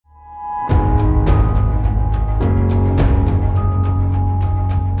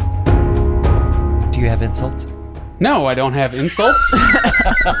have insults? No, I don't have insults.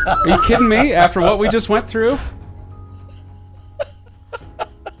 Are you kidding me? After what we just went through?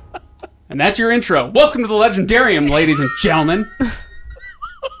 And that's your intro. Welcome to the Legendarium, ladies and gentlemen.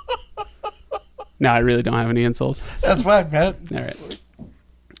 No, I really don't have any insults. That's fine, man. All right.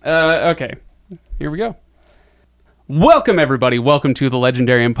 Okay. Here we go. Welcome, everybody. Welcome to the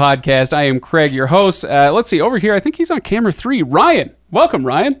Legendarium podcast. I am Craig, your host. Let's see. Over here, I think he's on camera 3. Ryan. Welcome,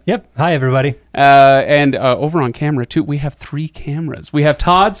 Ryan. Yep. Hi, everybody. And over on camera 2, we have 3 cameras. We have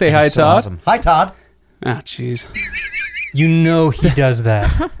Todd. Say hi, So Todd. awesome. Hi, Todd. Oh, jeez. You know he does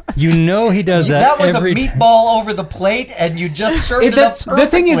that. You know he does that. That was a every time. meatball over the plate, and you just served it up That's perfectly.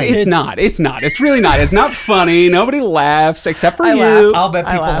 the thing is, it's not. It's not. It's really not. It's not funny. Nobody laughs except for I you. laugh. I'll bet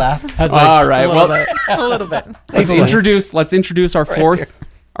people laugh. laughed. I was like, All right. Well, A little bit. let's introduce our fourth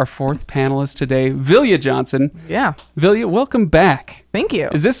panelist today, Vilya Johnson. Yeah. Vilya, welcome back. Thank you.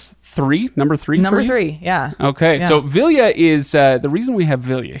 Is this 3? Number 3? for Number you? 3. Yeah. Okay, Yeah. so Vilya is the reason we have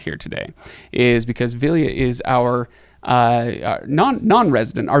Vilya here today is because Vilya is our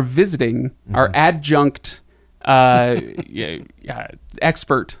non-resident, our visiting, our adjunct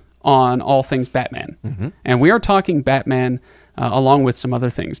expert on all things Batman, and we are talking Batman along with some other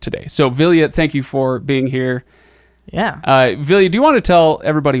things today. So Vilya, thank you for being here. Yeah. Vilya, do you want to tell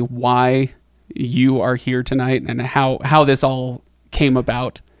everybody why you are here tonight and how this all came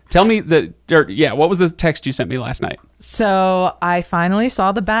about? Tell me what was the text you sent me last night? So I finally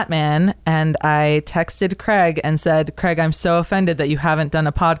saw the Batman, and I texted Craig and said, Craig, I'm so offended that you haven't done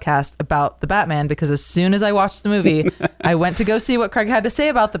a podcast about the Batman, because as soon as I watched the movie, I went to go see what Craig had to say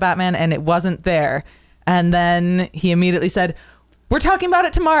about the Batman, and it wasn't there. And then he immediately said, we're talking about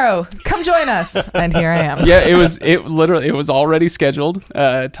it tomorrow. Come join us. And here I am. Yeah, it was already scheduled.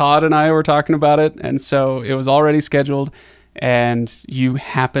 Todd and I were talking about it, and so it was already scheduled. And you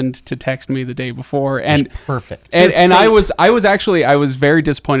happened to text me the day before, and Perfect. And I was very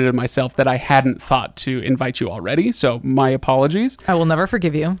disappointed in myself that I hadn't thought to invite you already. So my apologies. I will never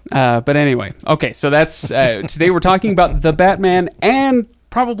forgive you. But anyway, okay. So that's today we're talking about the Batman and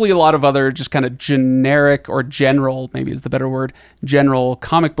probably a lot of other just kind of generic or general, maybe is the better word, general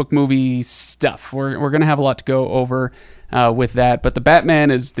comic book movie stuff. We're gonna have a lot to go over with that. But the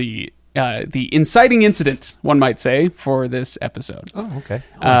Batman is the inciting incident, one might say, for this episode. Oh, okay.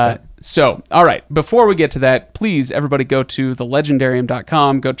 I like that. So, all right, before we get to that, please, everybody go to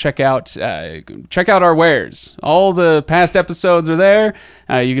thelegendarium.com. Go check out our wares. All the past episodes are there.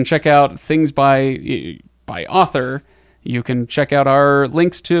 You can check out things by author. You can check out our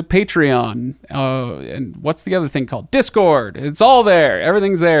links to Patreon. And what's the other thing called? Discord. It's all there.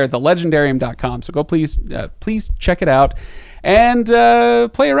 Everything's there. Thelegendarium.com. So go please check it out. And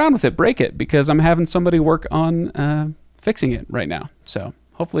play around with it, break it, because I'm having somebody work on fixing it right now. So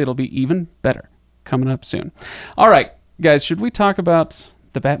hopefully it'll be even better coming up soon. All right, guys, should we talk about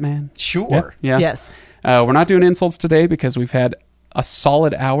the Batman? Sure. Yeah. Yes. We're not doing insults today because we've had a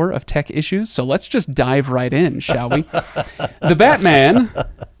solid hour of tech issues. So let's just dive right in, shall we? The Batman,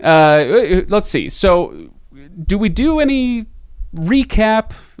 let's see. So do we do any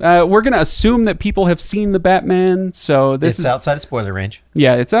recap? We're going to assume that people have seen the Batman, so this is outside of spoiler range.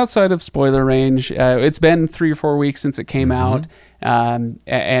 Yeah, it's outside of spoiler range. It's been 3 or 4 weeks since it came out, and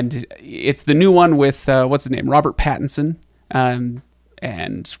it's the new one with what's his name, Robert Pattinson,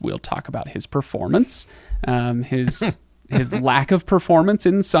 and we'll talk about his performance, his lack of performance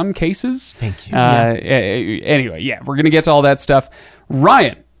in some cases. Thank you. Anyway, yeah, we're gonna get to all that stuff.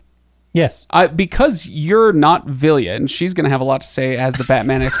 Ryan. yes. Because you're not Vilya, and she's going to have a lot to say as the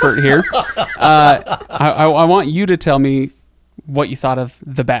Batman expert here, I want you to tell me what you thought of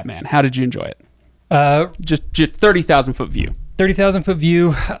the Batman. How did you enjoy it? Just 30,000 foot view. 30,000 foot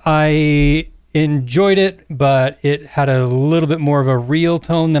view. I enjoyed it, but it had a little bit more of a real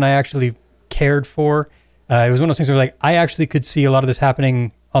tone than I actually cared for. It was one of those things where, like, I actually could see a lot of this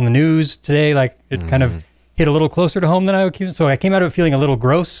happening on the news today. Like, it kind of hit a little closer to home than I would. So I came out of it feeling a little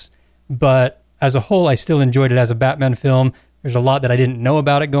gross. But as a whole, I still enjoyed it as a Batman film. There's a lot that I didn't know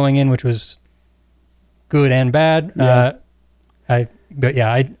about it going in, which was good and bad. Yeah.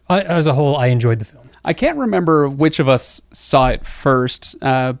 As a whole, I enjoyed the film. I can't remember which of us saw it first,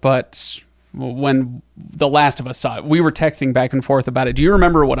 but when The Last of Us saw it, we were texting back and forth about it. Do you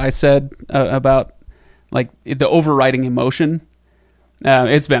remember what I said about like the overriding emotion?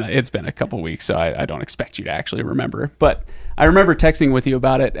 It's been a couple weeks, so I don't expect you to actually remember. But I remember texting with you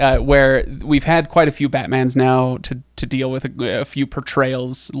about it, where we've had quite a few Batmans now to deal with a few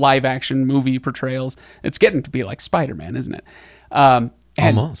portrayals, live action movie portrayals. It's getting to be like Spider-Man, isn't it?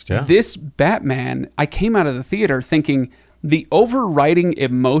 Almost, yeah. This Batman, I came out of the theater thinking the overriding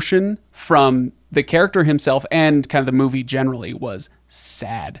emotion from the character himself and kind of the movie generally was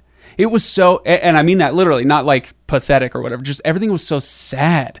sad. It was so, and I mean that literally, not like pathetic or whatever, just everything was so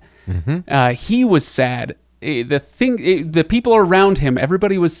sad. He was sad. The people around him,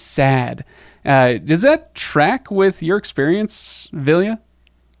 everybody was sad. Does that track with your experience, Vilya?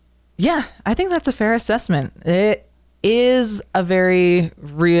 Yeah, I think that's a fair assessment. It is a very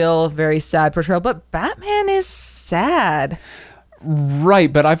real, very sad portrayal, but Batman is sad.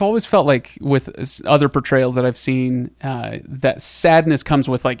 Right, but I've always felt like with other portrayals that I've seen, that sadness comes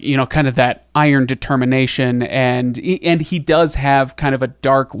with like, you know, kind of that iron determination, and he does have kind of a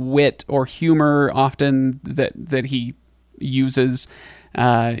dark wit or humor often that he uses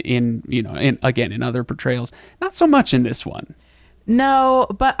in other portrayals. Not so much in this one. No,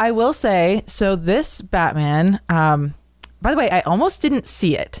 but I will say, so this Batman, by the way, I almost didn't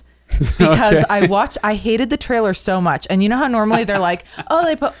see it. Because Okay. I hated the trailer so much. And you know how normally they're like, oh,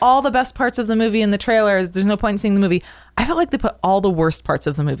 they put all the best parts of the movie in the trailers. There's no point in seeing the movie. I felt like they put all the worst parts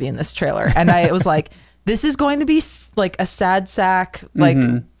of the movie in this trailer. And I was like, this is going to be like a sad sack, like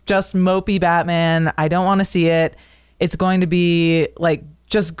just mopey Batman. I don't want to see it. It's going to be like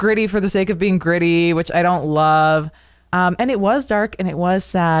just gritty for the sake of being gritty, which I don't love. And it was dark and it was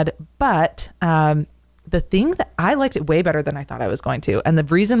sad, but the thing that I liked it way better than I thought I was going to. And the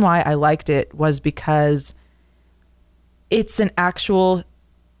reason why I liked it was because it's an actual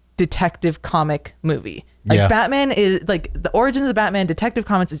detective comic movie. Like Yeah. Batman is like the origins of Batman, Detective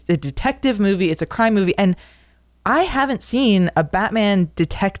Comics is a detective movie. It's a crime movie. And I haven't seen a Batman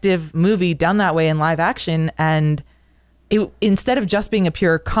detective movie done that way in live action. And instead of just being a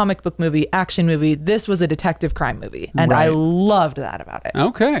pure comic book movie, action movie, this was a detective crime movie. And I Right. loved that about it.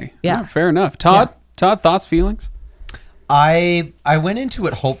 Okay. Yeah. Fair enough. Todd, thoughts, feelings? I went into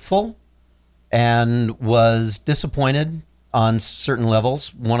it hopeful and was disappointed on certain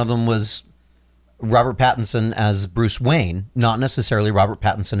levels. One of them was Robert Pattinson as Bruce Wayne, not necessarily Robert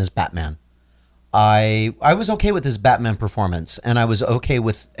Pattinson as Batman. I was okay with his Batman performance, and I was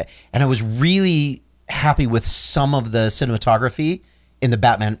really happy with some of the cinematography in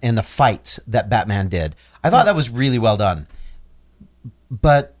the fights that Batman did. I thought that was really well done.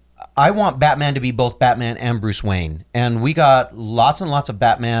 But I want Batman to be both Batman and Bruce Wayne. And we got lots and lots of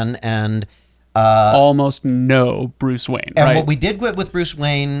Batman and Almost no Bruce Wayne, and right? what we did get with Bruce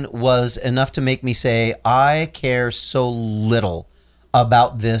Wayne was enough to make me say, I care so little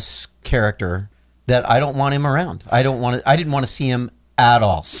about this character that I don't want him around. I didn't want to see him at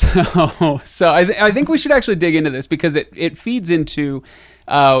all. So I think we should actually dig into this because it feeds into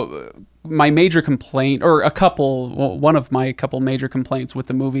my major complaint, or one of my couple major complaints with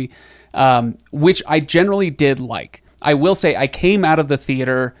the movie, which I generally did like. I will say I came out of the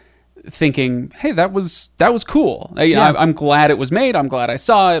theater thinking, hey, that was cool. I'm glad it was made. I'm glad I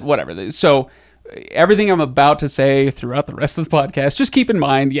saw it, whatever. So everything I'm about to say throughout the rest of the podcast, just keep in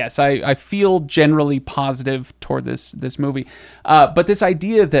mind, yes, I feel generally positive toward this movie. But this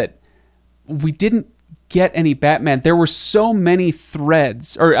idea that we didn't get any Batman, there were so many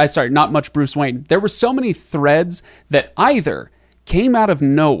threads, not much Bruce Wayne. There were so many threads that either came out of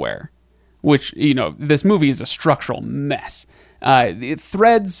nowhere, which, this movie is a structural mess.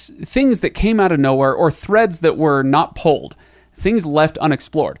 Things that came out of nowhere, or threads that were not pulled, things left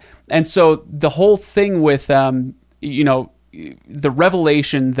unexplored. And so the whole thing with, the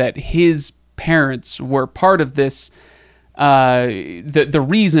revelation that his parents were part of this, the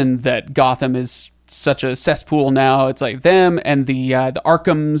reason that Gotham is such a cesspool now, it's like them and the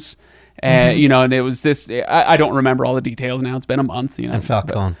Arkhams, and it was this. I don't remember all the details now. It's been a month, And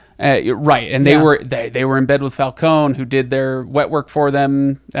Falcone. Right, and they were in bed with Falcone, who did their wet work for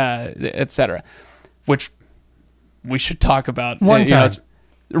them, etc. Which we should talk about One time.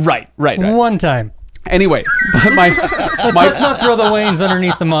 Right. One time. Anyway, but Let's not throw the Waynes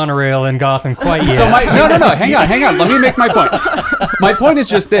underneath the monorail in Gotham quite yet. So no, hang on. Let me make my point. My point is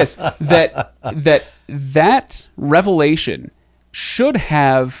just this: that revelation should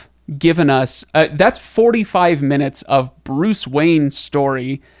have given us that's 45 minutes of Bruce Wayne's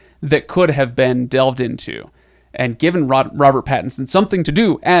story that could have been delved into and given Robert Pattinson something to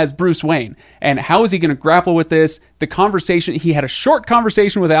do as Bruce Wayne. And how is he going to grapple with this? The conversation, he had a short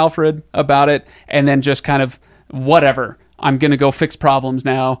conversation with Alfred about it, and then just kind of, whatever, I'm going to go fix problems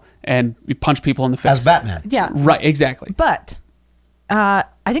now and punch people in the face. As Batman. Yeah. Right, exactly. But I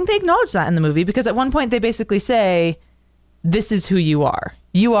think they acknowledge that in the movie, because at one point they basically say, this is who you are.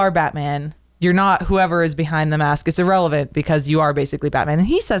 You are Batman. You're not whoever is behind the mask. It's irrelevant because you are basically Batman. And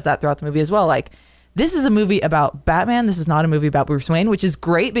he says that throughout the movie as well. Like, this is a movie about Batman. This is not a movie about Bruce Wayne, which is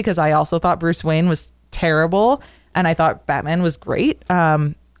great because I also thought Bruce Wayne was terrible and I thought Batman was great.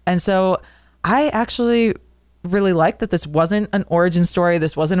 And so I actually really liked that this wasn't an origin story.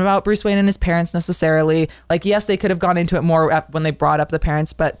 This wasn't about Bruce Wayne and his parents necessarily. Like, yes, they could have gone into it more when they brought up the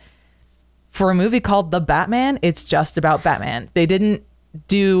parents, but for a movie called The Batman, it's just about Batman. They didn't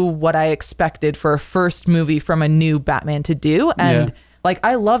do what I expected for a first movie from a new Batman to do. And like,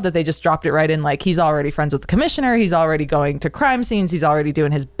 I love that they just dropped it right in. Like, he's already friends with the commissioner. He's already going to crime scenes. He's already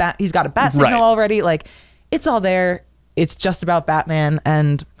doing he's got a bat signal already. Like, it's all there. It's just about Batman.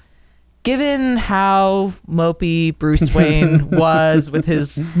 And given how mopey Bruce Wayne was with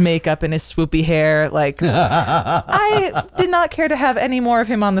his makeup and his swoopy hair, like, I did not care to have any more of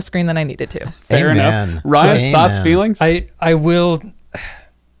him on the screen than I needed to. Fair enough. Ryan, thoughts, feelings?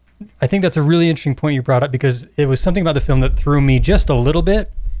 I think that's a really interesting point you brought up, because it was something about the film that threw me just a little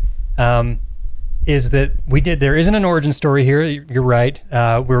bit. Is that there isn't an origin story here. You're right.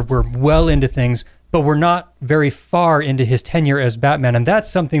 We're well into things, but we're not very far into his tenure as Batman. And that's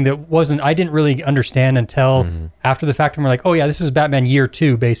something that I didn't really understand until after the fact. And we're like, oh yeah, this is Batman year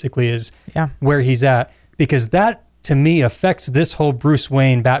 2, basically, is where he's at. Because that, to me, affects this whole Bruce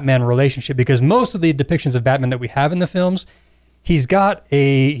Wayne Batman relationship. Because most of the depictions of Batman that we have in the films, he's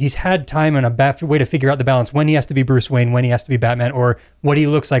had time and a way to figure out the balance when he has to be Bruce Wayne, when he has to be Batman, or what he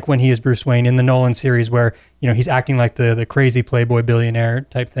looks like when he is Bruce Wayne in the Nolan series, where, you know, he's acting like the crazy playboy billionaire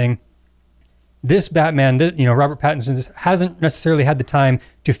type thing. This Batman, Robert Pattinson hasn't necessarily had the time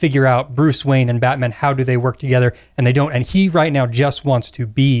to figure out Bruce Wayne and Batman, how do they work together, and they don't. And he right now just wants to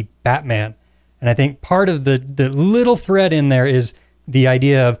be Batman. And I think part of the little thread in there is the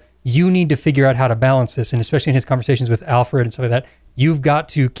idea of, you need to figure out how to balance this. And especially in his conversations with Alfred and stuff like that, you've got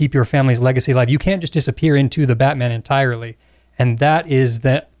to keep your family's legacy alive. You can't just disappear into the Batman entirely. And that is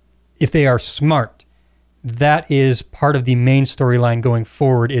that, if they are smart, that is part of the main storyline going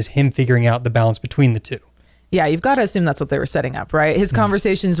forward, is him figuring out the balance between the two. Yeah, you've got to assume that's what they were setting up, right? His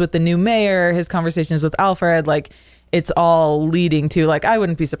conversations with the new mayor, his conversations with Alfred, like, it's all leading to, like, I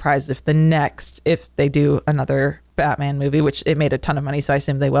wouldn't be surprised if if they do another Batman movie, which it made a ton of money, so I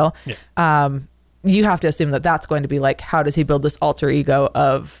assume they will. Yeah. You have to assume that that's going to be like, how does he build this alter ego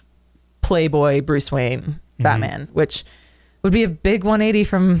of playboy Bruce Wayne Batman, which would be a big 180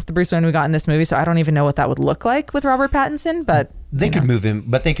 from the Bruce Wayne we got in this movie. So I don't even know what that would look like with Robert Pattinson, but they could move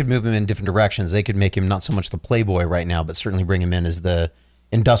him in different directions. They could make him not so much the playboy right now, but certainly bring him in as the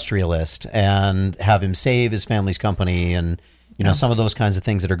industrialist and have him save his family's company, and some of those kinds of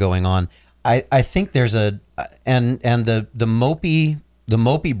things that are going on. I think there's the mopey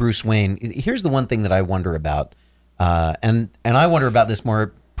Bruce Wayne. Here's the one thing that I wonder about, and I wonder about this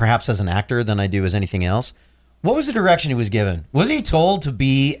more perhaps as an actor than I do as anything else. What was the direction he was given? Was he told to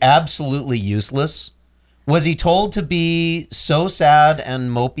be absolutely useless? Was he told to be so sad and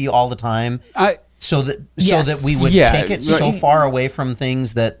mopey all the time? So that we would take it so far away from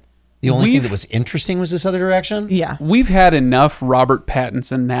things that the only thing that was interesting was this other direction? Yeah. We've had enough Robert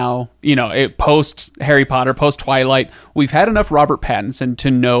Pattinson now, post Harry Potter, post Twilight. We've had enough Robert Pattinson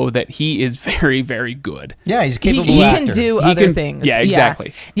to know that he is very, very good. Yeah, he's a capable he actor. He can do other things. Yeah,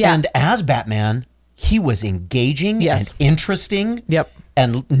 exactly. Yeah. And as Batman, he was engaging and interesting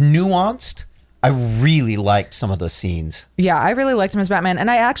and nuanced. I really liked some of those scenes. Yeah, I really liked him as Batman.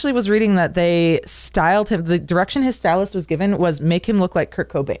 And I actually was reading that they styled him. The direction his stylist was given was make him look like Kurt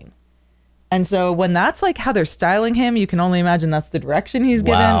Cobain. And so when that's like how they're styling him, you can only imagine that's the direction he's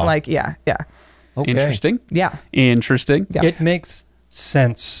given. Like, yeah. Okay. Interesting. Yeah. Interesting. Yeah. It makes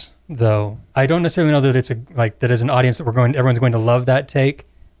sense, though. I don't necessarily know that it's that as an audience that everyone's going to love that take,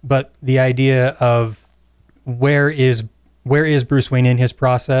 but the idea of where is Bruce Wayne in his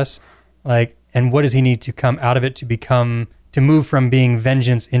process, and what does he need to come out of it to move from being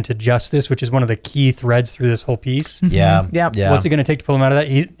vengeance into justice, which is one of the key threads through this whole piece. Yeah. What's it going to take to pull him out of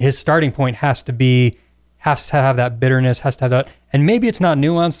that? His starting point has to have that bitterness, has to have that, and maybe it's not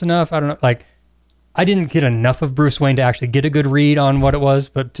nuanced enough. I don't know. I didn't get enough of Bruce Wayne to actually get a good read on what it was,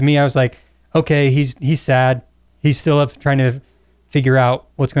 but to me, I was like, okay, he's sad. He's still up trying to figure out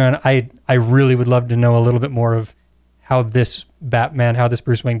what's going on. I really would love to know a little bit more of how this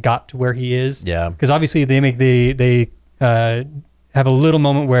Bruce Wayne got to where he is. Yeah. Because obviously they have a little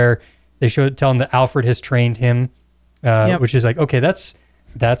moment where they tell him that Alfred has trained him, which is like, okay, that's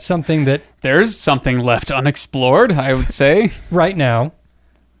something that there's something left unexplored, I would say, right now.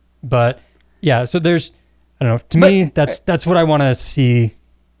 But yeah, so there's, I don't know. To me, that's what I want to see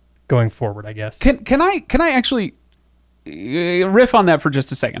going forward, I guess. Can I actually riff on that for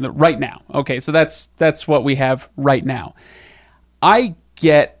just a second? Right now, okay, so that's what we have right now. I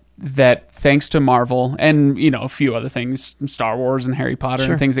get that thanks to Marvel and a few other things, Star Wars and Harry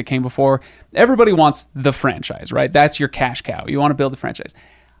Potter and things that came before, everybody wants the franchise, right? That's your cash cow. You want to build the franchise.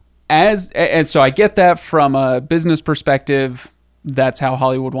 And so I get that from a business perspective. That's how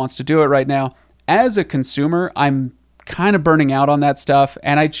Hollywood wants to do it right now. As a consumer, I'm kind of burning out on that stuff,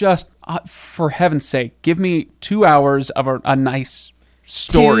 and I just, for heaven's sake, give me 2 hours of a nice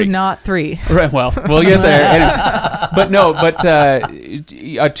story. 2, not 3. Right. Well, we'll get there.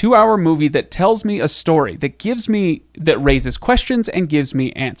 A 2-hour movie that tells me a story that raises questions and gives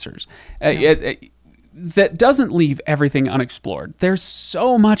me answers. That doesn't leave everything unexplored. There's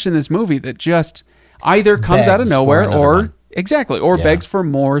so much in this movie that just either comes out of nowhere or begs for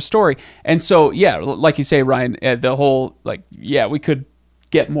more story. And so, like you say, Ryan, the whole we could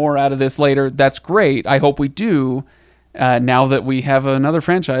get more out of this later. That's great. I hope we do. Now that we have another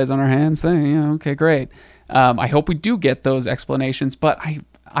franchise on our hands, okay, great. I hope we do get those explanations, but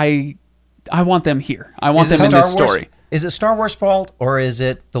I want them here. I want them in this story. Is it Star Wars' fault or is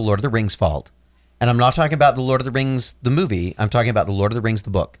it the Lord of the Rings fault? And I'm not talking about the Lord of the Rings, the movie. I'm talking about the Lord of the Rings, the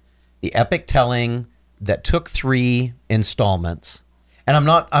book. The epic telling that took 3 installments. And I'm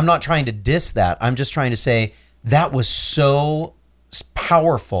not trying to diss that. I'm just trying to say that was so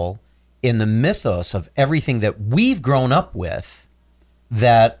powerful in the mythos of everything that we've grown up with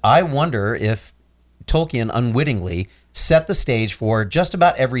that I wonder if Tolkien unwittingly set the stage for just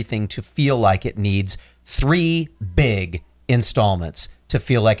about everything to feel like it needs 3 big installments to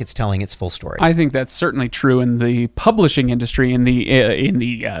feel like it's telling its full story. I think that's certainly true in the publishing industry, in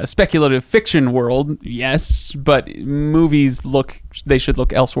the speculative fiction world, yes, but movies should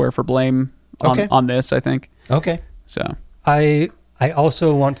look elsewhere for blame on this, I think. Okay. So I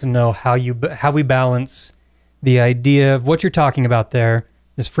also want to know how we balance the idea of what you're talking about there,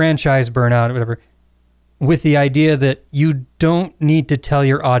 this franchise burnout or whatever, with the idea that you don't need to tell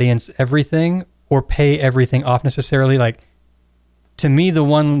your audience everything or pay everything off necessarily. Like, to me, the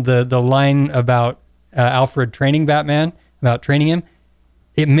line about Alfred training Batman, about training him,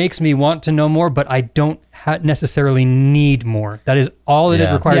 it makes me want to know more, but I don't necessarily need more. That is all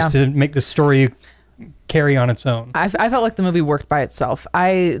it requires to make the story carry on its own. I felt like the movie worked by itself.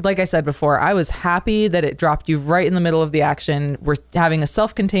 Like I said before, I was happy that it dropped you right in the middle of the action. We're having a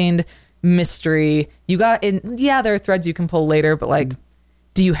self-contained mystery. You got in. Yeah, there are threads you can pull later, but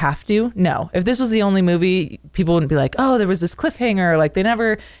do you have to? No. If this was the only movie, people wouldn't be like, oh, there was this cliffhanger, like they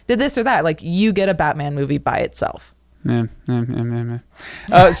never did this or that. Like, you get a Batman movie by itself. So,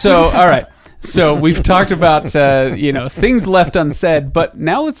 all right. So we've talked about, things left unsaid, but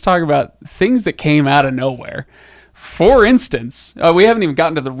now let's talk about things that came out of nowhere. For instance, we haven't even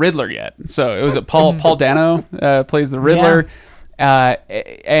gotten to the Riddler yet. So it was Paul Dano plays the Riddler. Yeah.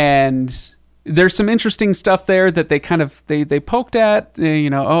 And there's some interesting stuff there that they kind of they poked at.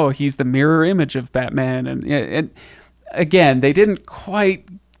 He's the mirror image of Batman, and again, they didn't quite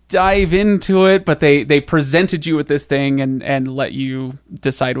dive into it, but they presented you with this thing and let you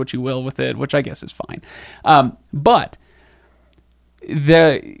decide what you will with it, which I guess is fine. But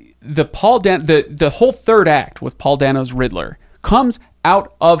the whole third act with Paul Dano's Riddler comes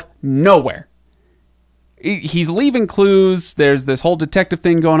out of nowhere. He's leaving clues. There's this whole detective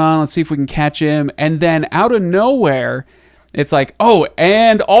thing going on. Let's see if we can catch him. And then out of nowhere, it's like, oh,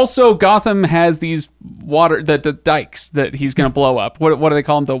 and also Gotham has these the dikes that he's going to blow up. What do they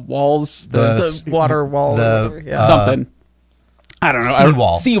call them? The walls? The water wall. Something. I don't know.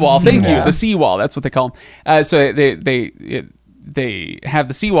 Seawall. Seawall. Thank you. The seawall. That's what they call them. So they have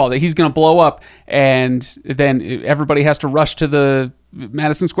the seawall that he's going to blow up, and then everybody has to rush to the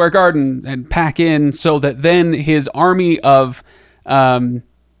Madison Square Garden and pack in so that then his army of wannabes,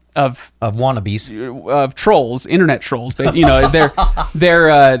 of trolls, internet trolls, but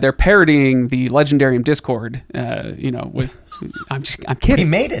they're parodying the Legendarium Discord. I'm kidding. He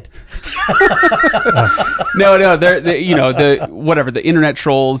made it. No, they're the internet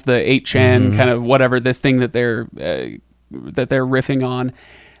trolls, the 8chan kind of whatever, this thing that they're riffing on.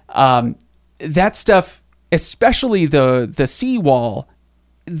 That stuff, especially the seawall.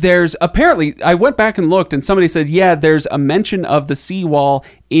 There's apparently, I went back and looked, and somebody said, yeah, there's a mention of the seawall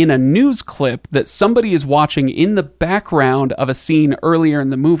in a news clip that somebody is watching in the background of a scene earlier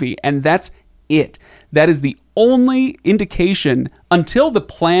in the movie, and that's it. That is the only indication until the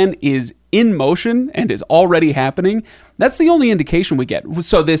plan is in motion and is already happening. That's the only indication we get.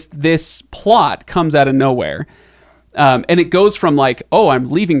 So this plot comes out of nowhere, and it goes from like, oh, I'm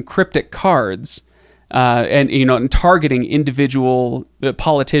leaving cryptic cards, and targeting individual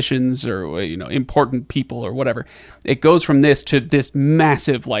politicians or important people or whatever. It goes from this to this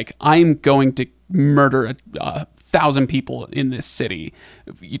massive, like, I'm going to murder 1,000 people in this city,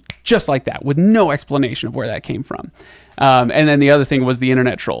 just like that, with no explanation of where that came from. And then the other thing was the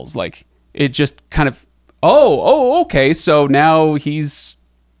internet trolls. Like, it just kind of, okay, so now he's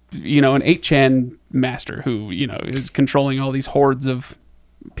you know, an 8chan master who, you know, is controlling all these hordes of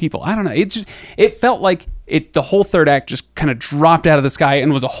people. I don't know. It felt like the whole third act just kind of dropped out of the sky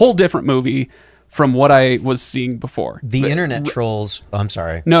and was a whole different movie from what I was seeing before. The internet trolls. I'm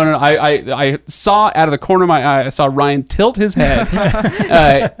sorry. No. I saw out of the corner of my eye, I saw Ryan tilt his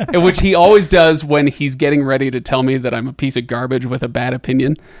head, which he always does when he's getting ready to tell me that I'm a piece of garbage with a bad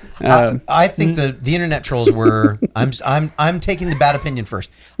opinion. I think the internet trolls were. I'm taking the bad opinion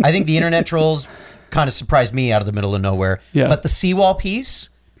first. I think the internet trolls kind of surprised me out of the middle of nowhere. Yeah. But the seawall piece,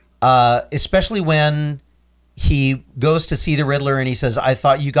 especially when he goes to see the Riddler and he says, I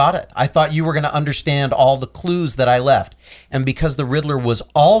thought you got it. I thought you were going to understand all the clues that I left. And because the Riddler was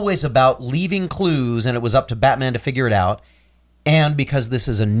always about leaving clues and it was up to Batman to figure it out, and because this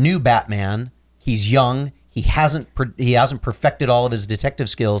is a new Batman, he's young, he hasn't perfected all of his detective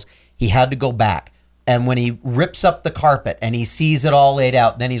skills, he had to go back. And when he rips up the carpet and he sees it all laid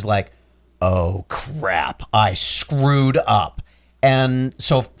out, then he's like, oh crap, I screwed up. And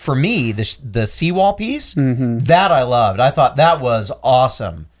so for me, the seawall piece, that I loved. I thought that was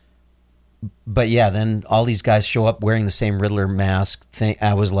awesome. But yeah, then all these guys show up wearing the same Riddler mask thing.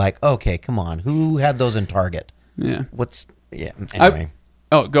 I was like, okay, come on. Who had those in Target? Yeah. Anyway.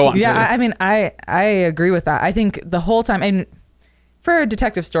 Go on. Yeah, Katie. I mean, I agree with that. I think the whole time, and for a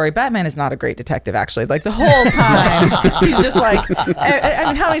detective story, Batman is not a great detective, actually. Like the whole time, he's just like, I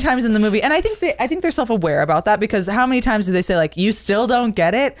mean, how many times in the movie? And I think they're self-aware about that, because how many times do they say like, you still don't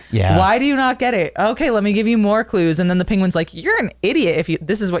get it? Yeah. Why do you not get it? Okay, let me give you more clues. And then the Penguin's like, you're an idiot if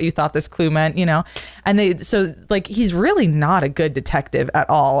this is what you thought this clue meant, you know? And so like, he's really not a good detective at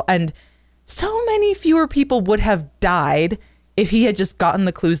all. And so many fewer people would have died if he had just gotten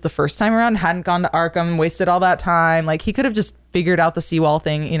the clues the first time around, hadn't gone to Arkham, wasted all that time. Like, he could have just figured out the seawall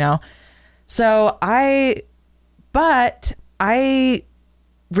thing, you know? So but I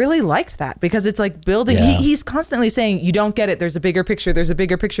really liked that, because it's like building. Yeah. He's constantly saying, you don't get it. There's a bigger picture. There's a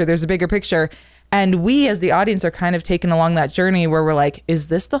bigger picture. There's a bigger picture. And we as the audience are kind of taken along that journey where we're like, is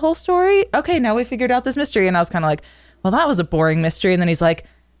this the whole story? Okay, now we figured out this mystery. And I was kind of like, well, that was a boring mystery. And then he's like,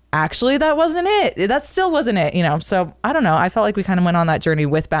 actually, that wasn't it. That still wasn't it, you know? So I don't know. I felt like we kind of went on that journey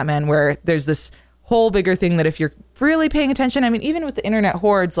with Batman, where there's this whole bigger thing that if you're really paying attention, I mean, even with the internet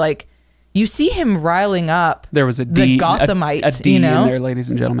hordes, like, you see him riling up There was a the D, Gothamites, a D you know? in there, ladies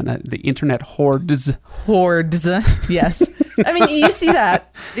and gentlemen. The internet hordes. Hordes, yes. I mean, you see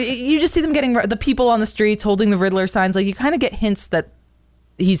that. You just see them getting the people on the streets holding the Riddler signs. Like, you kind of get hints that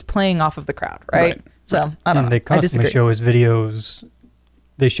he's playing off of the crowd, right? So I don't know. They constantly I disagree. show his videos.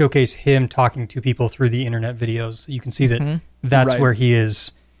 They showcase him talking to people through the internet videos. You can see that that's Right. where he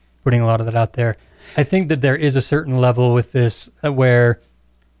is putting a lot of that out there. I think that there is a certain level with this where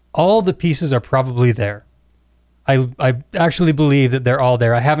all the pieces are probably there. I actually believe that they're all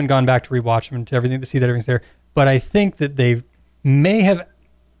there. I haven't gone back to rewatch them to everything to see that everything's there, but I think that they may have,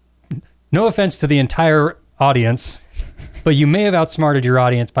 no offense to the entire audience, but you may have outsmarted your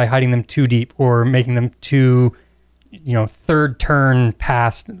audience by hiding them too deep or making them too, third turn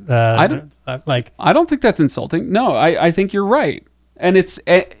past. I don't think that's insulting. No, I think you're right, and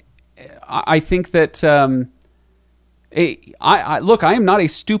I think that. Look, I am not a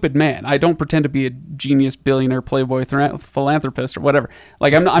stupid man. I don't pretend to be a genius, billionaire, playboy, philanthropist, or whatever.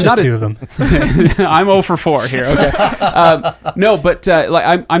 Like I'm Just not two of them. I'm 0 for 4 here. Okay, no, but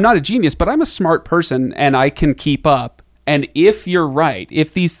I'm not a genius, but I'm a smart person, and I can keep up. And if you're right,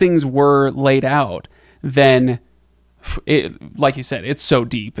 if these things were laid out, then like you said, it's so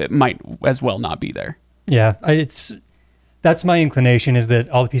deep it might as well not be there. Yeah, that's my inclination, is that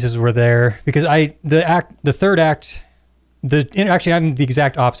all the pieces were there, because the third act. Actually, I'm the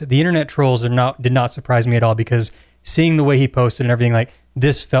exact opposite. The internet trolls did not surprise me at all, because seeing the way he posted and everything, like,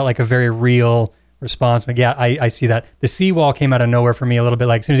 this felt like a very real response. Like, yeah, I see that. The seawall came out of nowhere for me a little bit.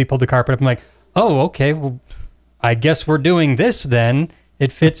 Like, as soon as he pulled the carpet up, I'm like, oh, okay, well, I guess we're doing this then.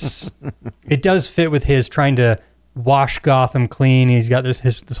 It fits. It does fit with his trying to wash Gotham clean. He's got this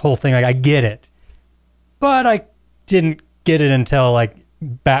whole thing. Like, I get it, but I didn't get it until like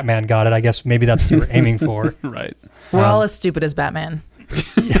Batman got it. I guess maybe that's what you were aiming for. Right. We're all as stupid as Batman.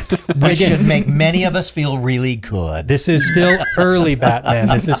 Which should make many of us feel really good. This is still early Batman.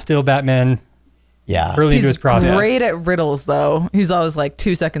 This is still Batman Yeah. early into He's his process. great at riddles, though. He's always like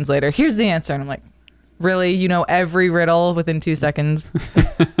 2 seconds later, here's the answer. And I'm like, really? You know every riddle within 2 seconds?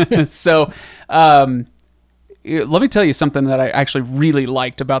 So, let me tell you something that I actually really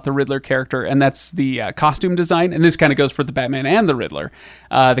liked about the Riddler character, and that's the costume design. And this kind of goes for the Batman and the Riddler.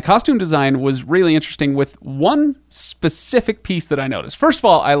 The costume design was really interesting, with one specific piece that I noticed. First of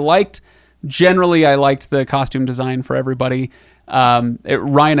all, I liked generally, I liked the costume design for everybody.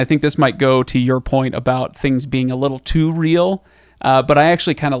 Ryan, I think this might go to your point about things being a little too real, but I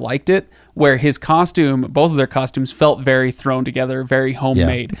actually kind of liked it, where his costume, both of their costumes, felt very thrown together, very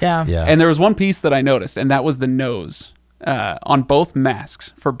homemade. Yeah. And there was one piece that I noticed, and that was the nose on both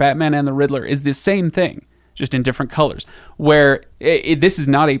masks for Batman and the Riddler is the same thing, just in different colors, where this is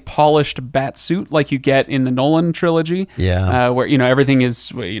not a polished bat suit like you get in the Nolan trilogy, where, everything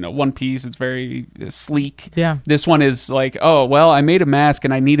is, one piece, it's very sleek. Yeah. This one is like, oh, well, I made a mask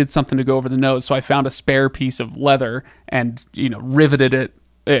and I needed something to go over the nose, so I found a spare piece of leather and, riveted it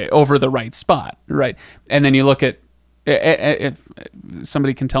over the right spot, right? And then you look at, if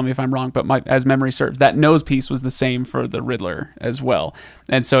somebody can tell me if I'm wrong, but as memory serves, that nose piece was the same for the Riddler as well,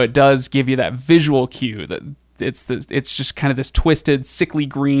 and so it does give you that visual cue that it's just kind of this twisted, sickly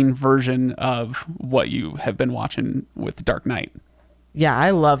green version of what you have been watching with The Dark Knight. Yeah,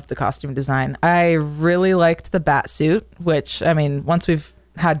 I loved the costume design. I really liked the bat suit, which, I mean, once we've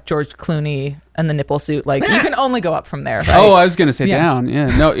had George Clooney and the nipple suit, like, you can only go up from there, right? Oh, I was going to say Yeah. down.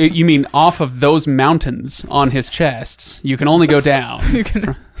 Yeah. No, you mean off of those mountains on his chest. You can only go down.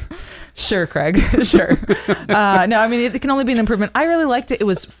 Sure, Craig. Sure. No, I mean, it can only be an improvement. I really liked it. It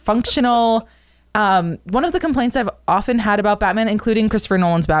was functional. One of the complaints I've often had about Batman, including Christopher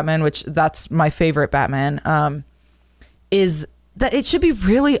Nolan's Batman, which that's my favorite Batman, is that it should be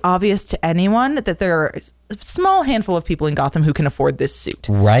really obvious to anyone that there are a small handful of people in Gotham who can afford this suit.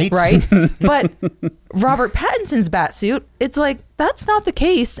 Right? But Robert Pattinson's Batsuit, it's like, that's not the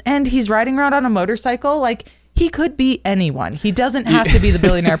case. And he's riding around on a motorcycle. Like, he could be anyone. He doesn't have to be the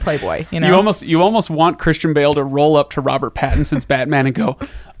billionaire playboy, you know? You almost want Christian Bale to roll up to Robert Pattinson's Batman and go,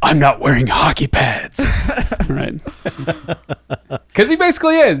 I'm not wearing hockey pads. Right. Because he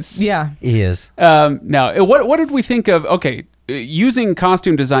basically is. Yeah. He is. Now, what did we think of, okay, using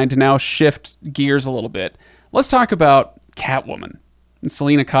costume design to now shift gears a little bit, let's talk about Catwoman and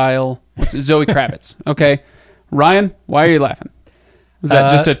Selena Kyle, Zoe Kravitz. Okay. Ryan, why are you laughing? Was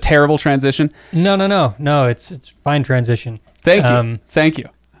that just a terrible transition? No, it's fine transition. Thank you.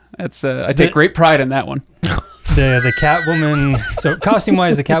 That's I take great pride in that one. The Catwoman, so costume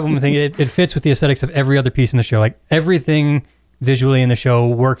wise, the Catwoman thing, it fits with the aesthetics of every other piece in the show. Like, everything visually in the show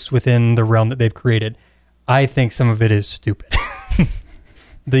works within the realm that they've created. I think some of it is stupid.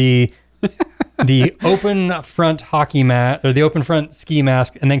 The open front hockey mat, or the open front ski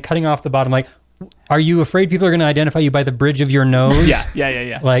mask, and then cutting off the bottom, like, are you afraid people are going to identify you by the bridge of your nose?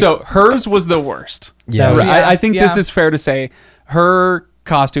 Yeah. Like, so hers was the worst. Yeah. I think this is fair to say. Her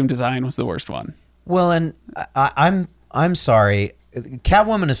costume design was the worst one. Well, and I'm sorry.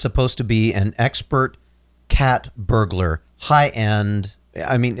 Catwoman is supposed to be an expert cat burglar, high end.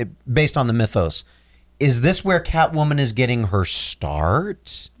 I mean, based on the mythos. Is this where Catwoman is getting her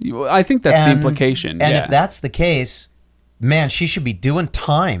start? I think that's the implication. And yeah. if that's the case, man, she should be doing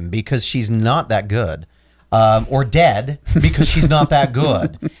time because she's not that good. Or dead because she's not that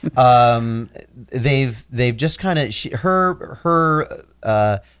good. They've just kind of her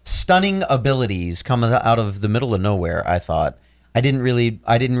stunning abilities come out of the middle of nowhere. I thought I didn't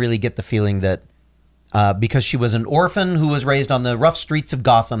really get the feeling that because she was an orphan who was raised on the rough streets of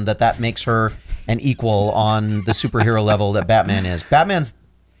Gotham that makes her an equal on the superhero level that Batman is. Batman's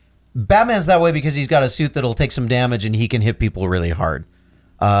that way because he's got a suit that'll take some damage and he can hit people really hard.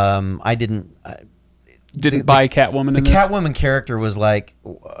 I didn't buy Catwoman in the this. Catwoman character was like,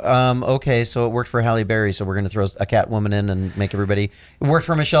 okay, so it worked for Halle Berry, so we're going to throw a Catwoman in and make everybody. It worked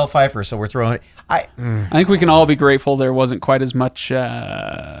for Michelle Pfeiffer, so we're throwing it. I think we can all be grateful there wasn't quite as much,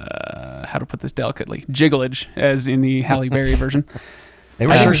 how to put this delicately, jigglage as in the Halle Berry version. They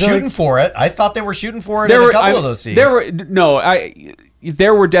were sure shooting for it. I thought they were shooting for it in a couple of those scenes.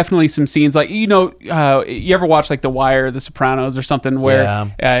 There were definitely some scenes like, you ever watch like The Wire, The Sopranos or something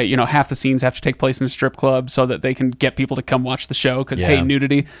where, half the scenes have to take place in a strip club so that they can get people to come watch the show because, hey,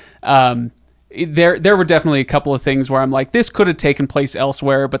 nudity. There were definitely a couple of things where I'm like, this could have taken place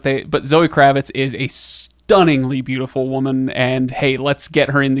elsewhere, but Zoe Kravitz is a stunningly beautiful woman, and hey, let's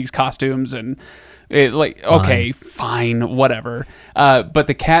get her in these costumes and fine, whatever. But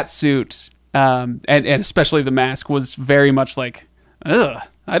the cat suit and especially the mask was very much like, ugh,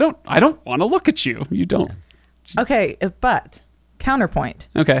 I don't want to look at you. You don't. Okay, but counterpoint.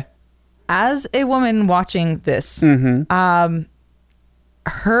 Okay. As a woman watching this,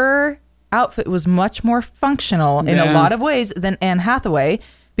 her outfit was much more functional in a lot of ways than Anne Hathaway,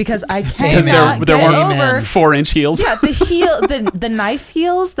 because I cannot there get weren't over 4-inch heels. Yeah, the knife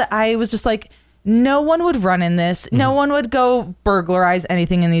heels that I was just like, no one would run in this. No one would go burglarize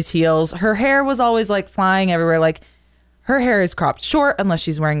anything in these heels. Her hair was always like flying everywhere. Like, her hair is cropped short unless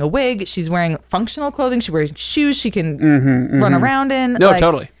she's wearing a wig. She's wearing functional clothing. She's wearing shoes she can run around in. No,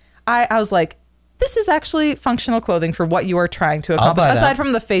 totally. I was like, this is actually functional clothing for what you are trying to accomplish. buy that. Aside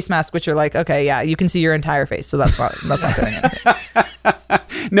from the face mask, which you're like, okay, yeah, you can see your entire face, so that's not doing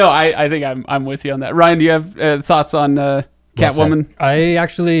anything. No, I think I'm with you on that. Ryan, do you have thoughts on Catwoman? I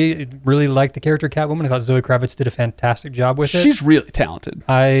actually really liked the character Catwoman. I thought Zoe Kravitz did a fantastic job with it. She's really talented.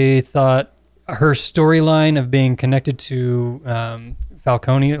 I thought her storyline of being connected to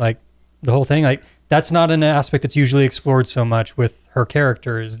Falcone, like the whole thing, like that's not an aspect that's usually explored so much with her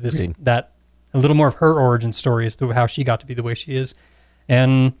character. Is this Agreed. that a little more of her origin story as to how she got to be the way she is,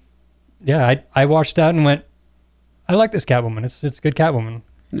 and yeah, I watched that and went, I like this Catwoman. It's good Catwoman.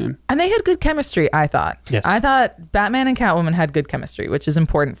 Yeah. And they had good chemistry, I thought. Yes. I thought Batman and Catwoman had good chemistry, which is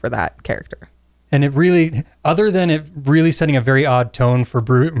important for that character. And it really, other than it really setting a very odd tone for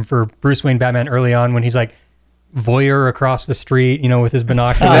Bruce Wayne Batman early on when he's like voyeur across the street, with his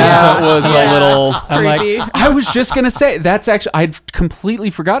binoculars. That was a little... I'm like, Creepy. I was just going to say, that's actually... I'd completely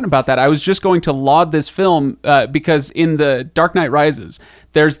forgotten about that. I was just going to laud this film because in The Dark Knight Rises,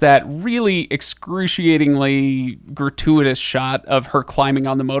 there's that really excruciatingly gratuitous shot of her climbing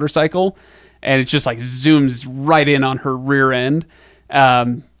on the motorcycle, and it just like zooms right in on her rear end.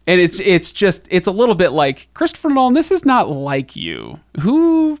 And it's a little bit like, Christopher Nolan, this is not like you.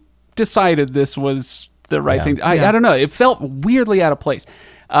 Who decided this was the right thing? I don't know. It felt weirdly out of place.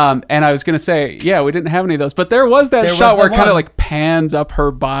 And I was going to say, we didn't have any of those. But there was that shot where it kind of like pans up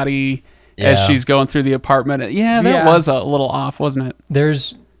her body as she's going through the apartment. Yeah, that was a little off, wasn't it?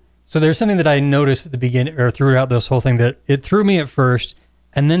 There's something that I noticed at the beginning or throughout this whole thing that it threw me at first.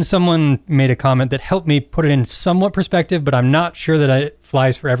 And then someone made a comment that helped me put it in somewhat perspective, but I'm not sure that it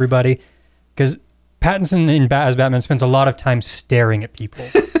flies for everybody. Because Pattinson as Batman spends a lot of time staring at people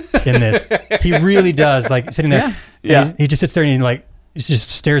in this. He really does, like sitting there. Yeah. He just sits there and he just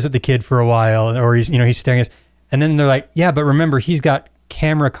stares at the kid for a while, or he's staring at. And then they're like, yeah, but remember, he's got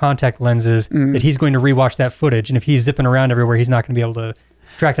camera contact lenses that he's going to rewatch that footage, and if he's zipping around everywhere, he's not going to be able to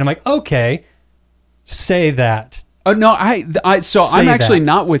track it. I'm like, okay, say that. Oh no, I'm actually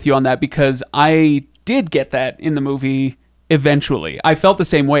not with you on that because I did get that in the movie eventually. I felt the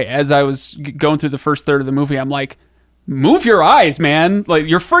same way as I was going through the first third of the movie. I'm like, move your eyes, man. Like,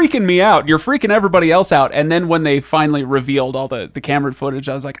 you're freaking me out. You're freaking everybody else out. And then when they finally revealed all the camera footage,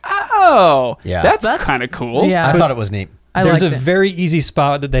 I was like, oh, that's kind of cool. Yeah. I thought it was neat. There's a very easy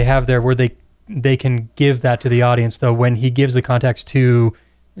spot that they have there where they can give that to the audience, though, when he gives the contacts to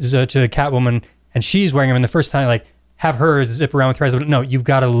Catwoman and she's wearing them, and the first time, like, have her zip around with her eyes. No, you've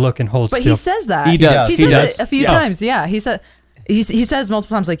got to look and hold still. But he says that. He does. He says it a few times. Yeah. He says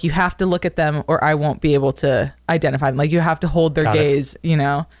multiple times, like, you have to look at them or I won't be able to identify them. Like, you have to hold their gaze,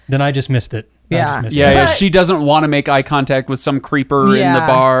 Then I just missed it. Yeah. Yeah. She doesn't want to make eye contact with some creeper in the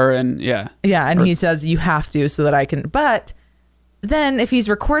bar. And Yeah. And he says, you have to so that I can. But then if he's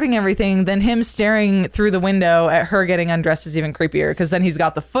recording everything, then him staring through the window at her getting undressed is even creepier because then he's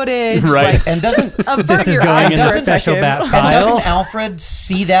got the footage. Right. Like, And doesn't This is going in the special bat and file. doesn't Alfred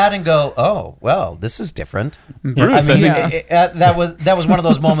see that and go, "Oh, well, this is different"? Bruce, I mean, Yeah. that was one of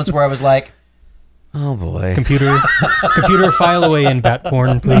those moments where I was like, "Oh boy." Computer file away in bat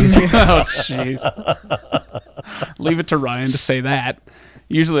porn, please. oh, jeez. Leave it to Ryan to say that.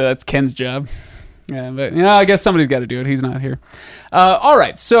 Usually that's Ken's job. Yeah, but I guess somebody's got to do it. He's not here. All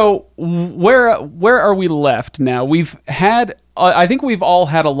right. So where are we left now? We've had, I think we've all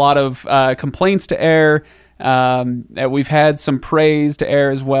had a lot of complaints to air. We've had some praise to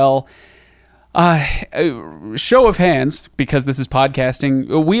air as well. Show of hands, because this is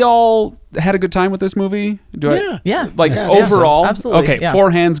podcasting. We all had a good time with this movie. Yeah. Overall, Absolutely. Okay. Yeah.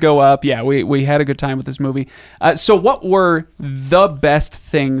 4 hands go up. Yeah, we had a good time with this movie. So, what were the best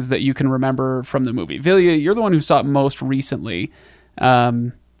things that you can remember from the movie? Vilya, you're the one who saw it most recently.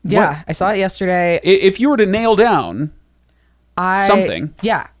 I saw it yesterday. If you were to nail down something,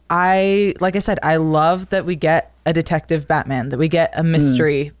 like I said, I love that we get a detective Batman, that we get a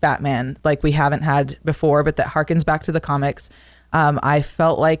mystery Batman like we haven't had before, but that harkens back to the comics. I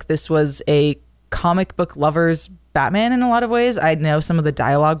felt like this was a comic book lover's Batman in a lot of ways. I know some of the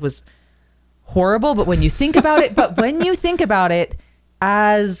dialogue was horrible, but when you think about it,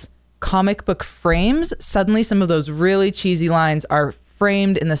 as comic book frames, suddenly some of those really cheesy lines are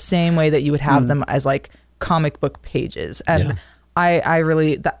framed in the same way that you would have them as like comic book pages. And I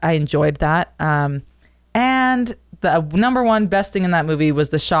really enjoyed that. And the number one best thing in that movie was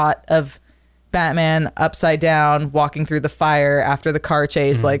the shot of Batman upside down walking through the fire after the car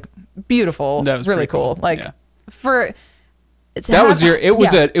chase. Like, beautiful. That was really pretty cool. Like, That was it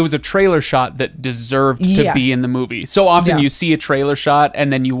was yeah. it was a trailer shot that deserved to Yeah. be in the movie. So often Yeah. you see a trailer shot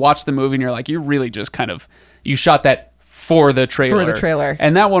and then you watch the movie and you're like, you really just kind of you shot that for the trailer. For the trailer.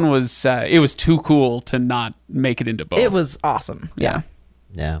 And that one was it was too cool to not make it into both. It was awesome. Yeah.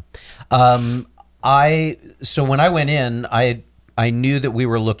 Yeah. So when I went in, I knew that we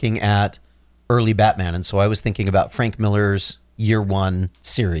were looking at early Batman, and so I was thinking about Frank Miller's Year One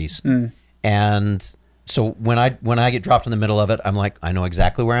series. And so when I get dropped in the middle of it, I'm like, I know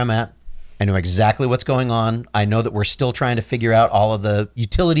exactly where I'm at. I know exactly what's going on. I know that we're still trying to figure out all of the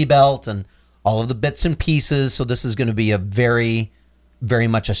utility belt and all of the bits and pieces. So this is going to be a very, very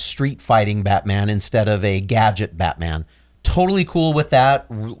much a street fighting Batman instead of a gadget Batman. Totally cool with that.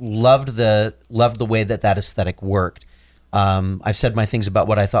 Loved the way that aesthetic worked. I've said my things about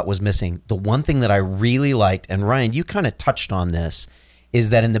what I thought was missing. The one thing that I really liked, and Ryan, you kind of touched on this,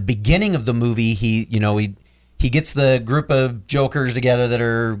 is that in the beginning of the movie, he gets the group of jokers together that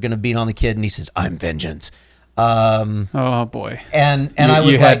are going to beat on the kid, and he says, "I'm vengeance." oh boy. And You- I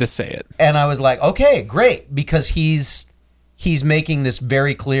was you like, had to say it. and I was like, okay, great, because he's making this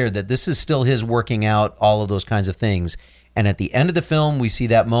very clear that this is still his working out all of those kinds of things. And at the end of the film, we see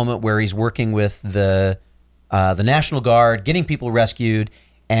that moment where he's working with the National Guard, getting people rescued,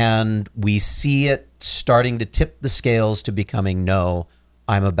 and we see it starting to tip the scales to becoming, no,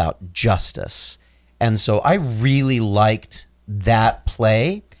 I'm about justice. And so I really liked that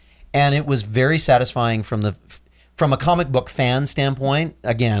play, and it was very satisfying from a comic book fan standpoint.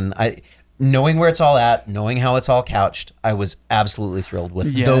 Again, knowing where it's all at, knowing how it's all couched, I was absolutely thrilled with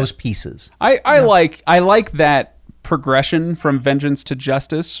Yeah. those pieces. I like that progression from vengeance to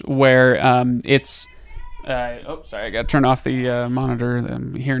justice where it's sorry, I got to turn off the monitor.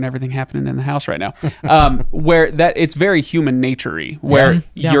 I'm hearing everything happening in the house right now. Where that it's very human nature-y, where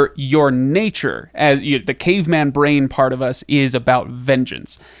Yeah. your nature, as the caveman brain part of us, is about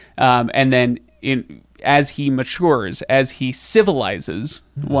vengeance, and then as he matures, as he civilizes,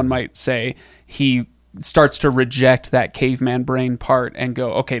 one might say, he starts to reject that caveman brain part and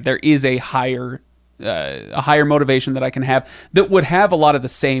go, okay, there is a higher motivation that I can have that would have a lot of the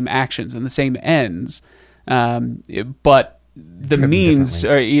same actions and the same ends. But the Driven means,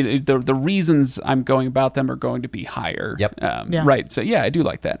 the reasons I'm going about them are going to be higher. Yep. Yeah. Right. So yeah, I do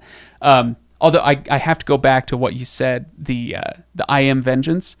like that. Although I have to go back to what you said, the I am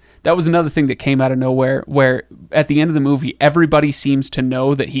vengeance. That was another thing that came out of nowhere, where at the end of the movie, everybody seems to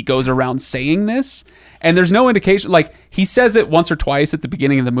know that he goes around saying this, and there's no indication. Like, he says it once or twice at the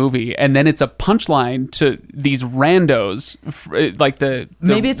beginning of the movie, and then it's a punchline to these randos, like the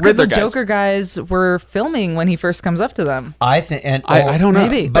Maybe it's because Riddler the guys. Joker guys were filming when he first comes up to them. I think, and I don't know.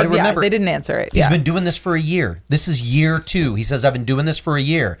 Maybe, but but yeah, remember, they didn't answer it. He's Yeah. been doing this for a year. This is year 2. He says, I've been doing this for a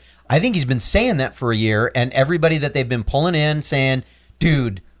year. I think he's been saying that for a year, and everybody that they've been pulling in saying,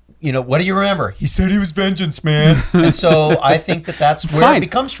 dude, what do you remember? He said he was vengeance, man. And so I think that's where it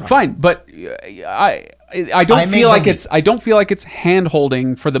comes from. Fine, but I don't feel like it's hand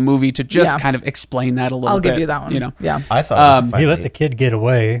holding for the movie to just Yeah. kind of explain that a little bit. I'll give you that one. Yeah. I thought it was a fine He let lead. the kid get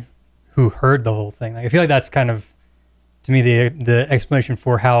away who heard the whole thing. Like, I feel like that's kind of, to me, the explanation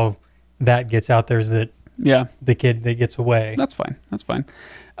for how that gets out there is that Yeah, the kid that gets away. that's fine. That's fine.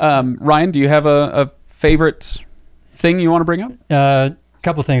 Ryan, do you have a favorite thing you want to bring up?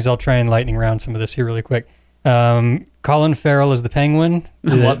 Couple things. I'll try and lightning round some of this here really quick. Colin Farrell is the Penguin.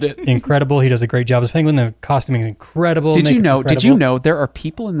 Loved it. Incredible. He does a great job as Penguin. The costuming is incredible. Did you makeup's know incredible. there are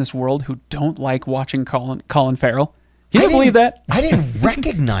people in this world who don't like watching Colin Farrell? You don't believe that? I didn't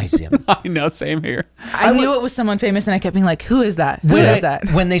recognize him. I know, same here. I knew it was someone famous, and I kept being like, "Who is that? Who is that?"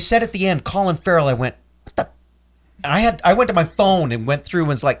 When they said at the end, Colin Farrell, I went, what the? I went to my phone and went through and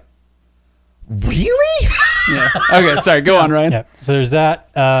was like, really? Yeah. Okay, sorry. Go on, Ryan. Yeah. So there's that.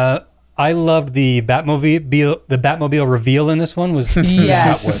 I loved the Batmobile reveal in this one. Was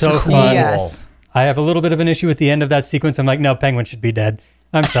Yes. was so cool. fun. Yes. I have a little bit of an issue with the end of that sequence. I'm like, no, Penguin should be dead.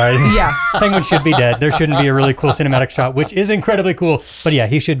 I'm sorry. Yeah. Penguin should be dead. There shouldn't be a really cool cinematic shot, which is incredibly cool. But yeah,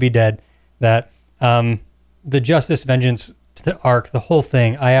 he should be dead. That the Justice Vengeance arc, the whole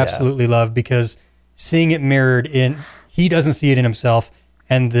thing, I absolutely love, because seeing it mirrored in, he doesn't see it in himself,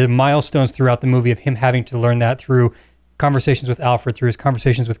 and the milestones throughout the movie of him having to learn that through conversations with Alfred, through his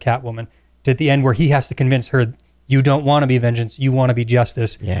conversations with Catwoman, to at the end where he has to convince her, you don't want to be vengeance, you want to be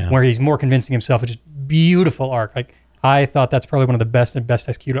justice, where he's more convincing himself, which is beautiful arc. Like, I thought that's probably one of the best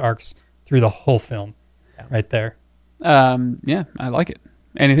executed arcs through the whole film, right there. Yeah, I like it.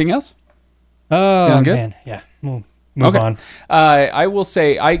 Anything else? Oh, Feeling good? man. Yeah. We'll move on. I will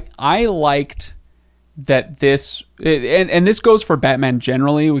say I liked that this, and this goes for Batman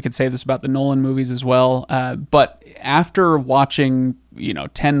generally. We could say this about the Nolan movies as well. But after watching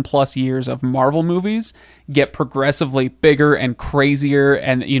 10 plus years of Marvel movies, get progressively bigger and crazier,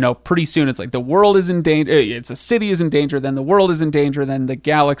 and pretty soon it's like the world is in danger, it's a city is in danger, then the world is in danger, then the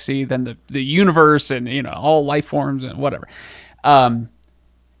galaxy, then the universe, and all life forms and whatever.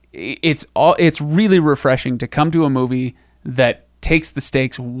 It's really refreshing to come to a movie that takes the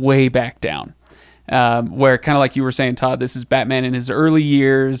stakes way back down. Where kind of like you were saying, Todd, this is Batman in his early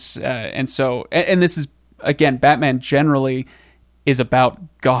years, and this is, again, Batman generally is about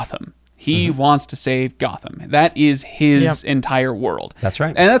Gotham. He wants to save Gotham. That is his entire world. That's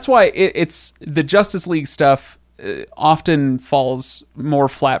right. And that's why it's the Justice League stuff often falls more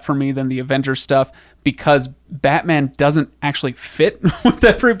flat for me than the Avengers stuff, because Batman doesn't actually fit with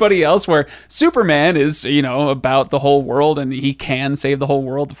everybody else, where Superman is, about the whole world and he can save the whole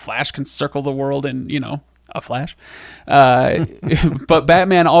world. The Flash can circle the world in, a flash. But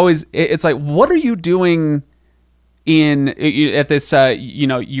Batman always, it's like, what are you doing at this,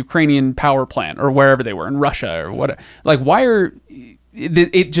 Ukrainian power plant or wherever they were in Russia or whatever? Like, why are...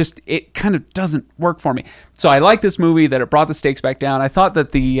 It kind of doesn't work for me. So I like this movie that it brought the stakes back down. I thought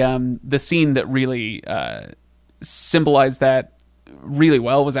that the scene that really symbolized that really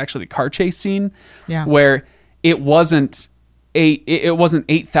well was actually the car chase scene, where it wasn't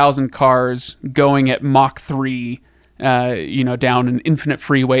 8,000 cars going at Mach 3, down an infinite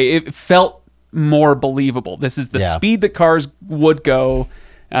freeway. It felt more believable. This is the speed that cars would go.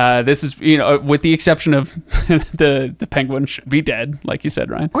 This is, with the exception of the Penguin should be dead, like you said,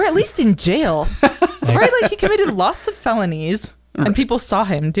 Ryan. Or at least in jail. Right? Like, he committed lots of felonies and people saw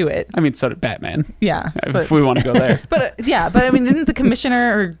him do it. I mean, so did Batman. Yeah. If we want to go there. But I mean, didn't the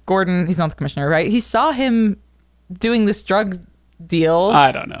commissioner, or Gordon, he's not the commissioner, right? He saw him doing this drug deal.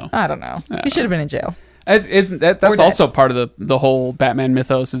 I don't know. He should have been in jail. That's also part of the whole Batman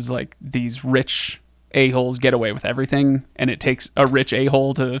mythos, is like these rich a-holes get away with everything, and it takes a rich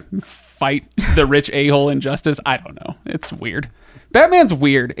a-hole to fight the rich a-hole injustice. I don't know. It's weird. Batman's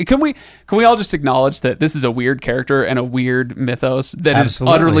weird. Can we all just acknowledge that this is a weird character and a weird mythos that is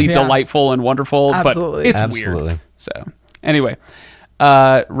utterly delightful and wonderful, but it's weird. So anyway,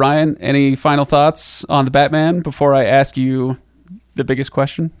 Ryan, any final thoughts on the Batman before I ask you the biggest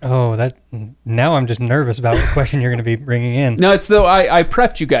question? Now I'm just nervous about what question you're going to be bringing in. No, it's though I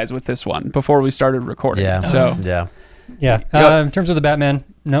prepped you guys with this one before we started recording. Yeah. So in terms of the Batman,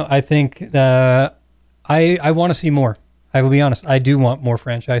 no, I think I want to see more. I will be honest. I do want more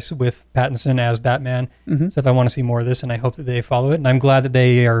franchise with Pattinson as Batman. So if I want to see more of this, and I hope that they follow it. And I'm glad that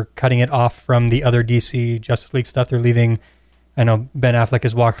they are cutting it off from the other DC Justice League stuff. They're leaving. I know Ben Affleck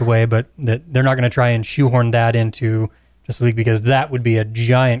has walked away, but that they're not going to try and shoehorn that into Justice League, because that would be a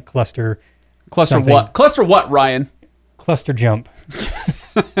giant cluster. Cluster what? Cluster what, Ryan? Cluster jump.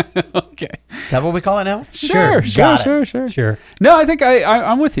 Okay. Is that what we call it now? Sure. No, I think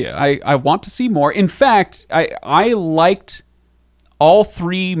I'm with you. I want to see more. In fact, I liked all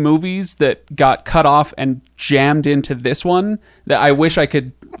three movies that got cut off and jammed into this one. That I wish I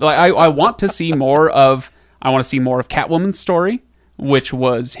could. Like, I want to see more of. I want to see more of Catwoman's story, which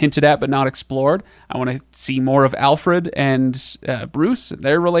was hinted at but not explored. I want to see more of Alfred and Bruce,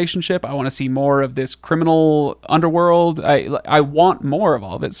 their relationship. I want to see more of this criminal underworld. I want more of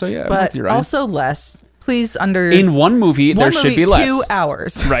all of it. So yeah, but you're right. Also less. Please in one movie there should be less. 2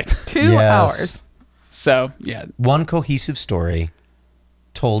 hours. Right. 2 hours. So yeah, one cohesive story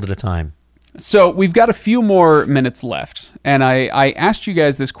told at a time. So we've got a few more minutes left, and I asked you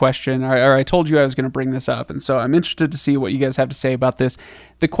guys this question, or I told you I was going to bring this up, and so I'm interested to see what you guys have to say about this.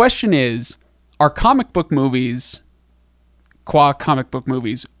 The question is, are comic book movies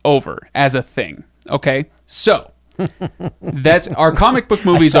over as a thing? Okay, so that's our comic book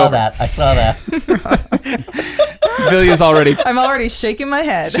movies over. I saw that. I'm already shaking my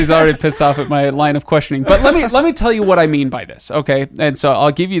head. She's already pissed off at my line of questioning. But let me tell you what I mean by this, okay? And so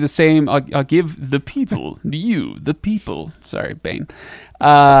I'll give you the same. I'll give the people, sorry, Bane,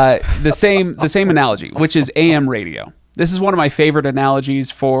 the same analogy, which is AM radio. This is one of my favorite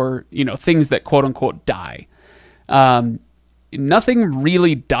analogies for things that quote unquote die. Nothing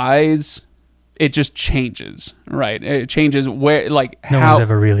really dies. It just changes, right? It changes where, like, no one's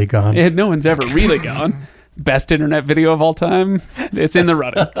ever really gone. No one's ever really gone. Best internet video of all time. It's in the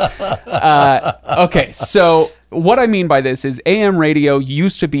running. Okay, so what I mean by this is AM radio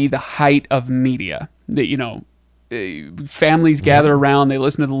used to be the height of media. That families gather around, they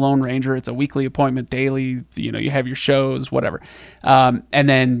listen to the Lone Ranger. It's a weekly appointment, daily. You have your shows, whatever, and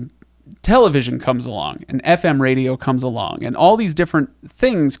then television comes along, and FM radio comes along, and all these different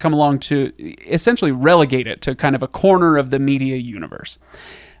things come along to essentially relegate it to kind of a corner of the media universe.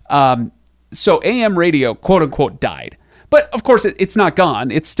 So AM radio, quote unquote, died. But of course, it's not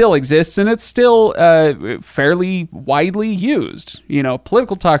gone. It still exists, and it's still fairly widely used. You know,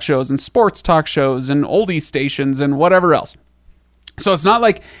 political talk shows and sports talk shows and oldie stations and whatever else. So it's not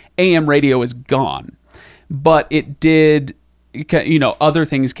like AM radio is gone, but it did. You know, other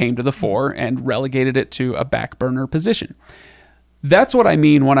things came to the fore and relegated it to a back burner position. That's what I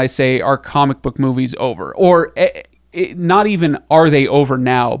mean when I say are comic book movies over, or not even are they over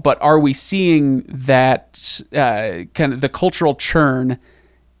now, but are we seeing that kind of the cultural churn?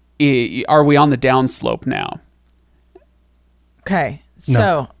 Are we on the downslope now? Okay,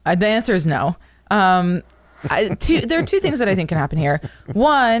 so the answer is no. There are two things that I think can happen here.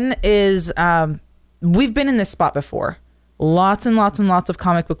 One is we've been in this spot before. Lots and lots and lots of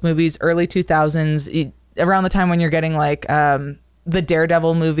comic book movies, early 2000s, around the time when you're getting like the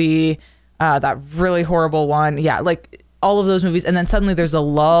Daredevil movie, that really horrible one. Yeah, like all of those movies. And then suddenly there's a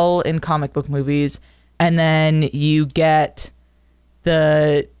lull in comic book movies. And then you get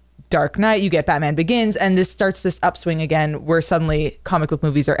the Dark Knight, you get Batman Begins, and this starts this upswing again where suddenly comic book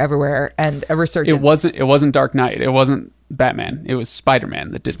movies are everywhere and a resurgence. It wasn't Dark Knight. It wasn't Batman. It was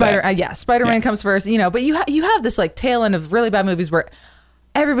Spider-Man that did that. Spider-Man comes first, you know, but you have this like tail end of really bad movies where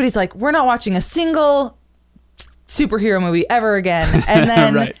everybody's like, we're not watching a single superhero movie ever again. And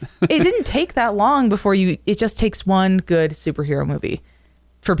then Right. It didn't take that long before it just takes one good superhero movie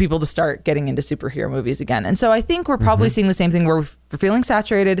for people to start getting into superhero movies again. And so I think we're probably seeing the same thing where we're feeling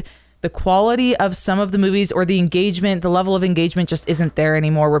saturated. The quality of some of the movies or the engagement, the level of engagement just isn't there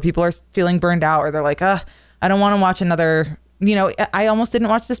anymore, where people are feeling burned out or they're like, I don't want to watch another, you know, I almost didn't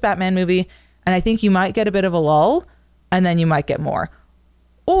watch this Batman movie. And I think you might get a bit of a lull and then you might get more.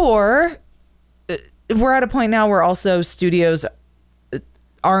 Or we're at a point now where also studios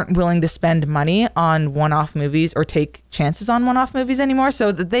aren't willing to spend money on one-off movies or take chances on one-off movies anymore,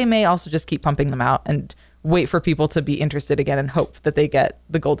 so that they may also just keep pumping them out and wait for people to be interested again and hope that they get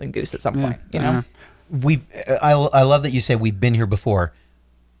the golden goose at some point, you know? I love that you say we've been here before.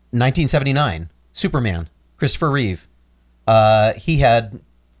 1979, Superman, Christopher Reeve. He had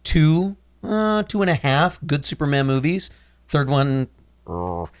two and a half good Superman movies. Third one,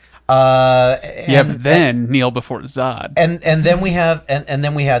 but then Kneel Before Zod. and then we have and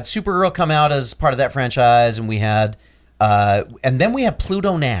then we had Supergirl come out as part of that franchise, and we had and then we had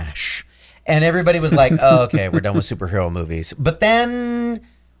Pluto Nash, and everybody was like, oh, okay, we're done with superhero movies. But then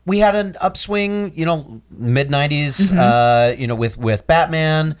we had an upswing, you know, mid 90s, you know, with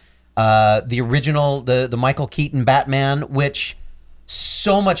Batman, the original, the Michael Keaton Batman, which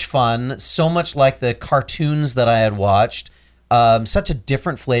so much fun, so much like the cartoons that I had watched. Such a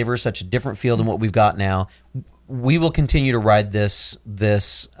different flavor, such a different feel than what we've got now. We will continue to ride this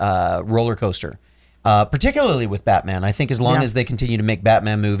roller coaster, particularly with Batman. I think as long as they continue to make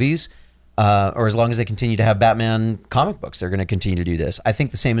Batman movies, or as long as they continue to have Batman comic books, they're going to continue to do this. I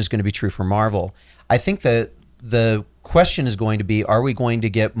think the same is going to be true for Marvel. I think the question is going to be, are we going to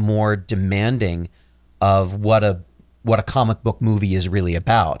get more demanding of what a comic book movie is really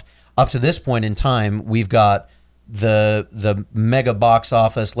about? Up to this point in time, we've got the mega box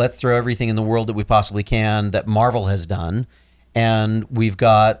office, let's throw everything in the world that we possibly can that Marvel has done, and we've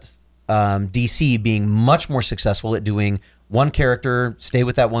got DC being much more successful at doing one character, stay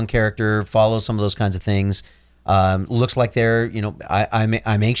with that one character, follow some of those kinds of things. Looks like they're, you know, I'm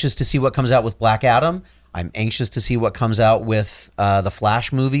anxious to see what comes out with Black Adam. I'm anxious to see what comes out with the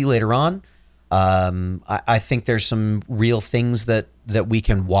Flash movie later on. I think there's some real things that we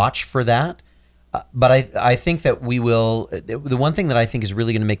can watch for that. But I think that we will. The one thing that I think is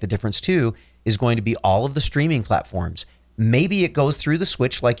really going to make the difference too is going to be all of the streaming platforms. Maybe it goes through the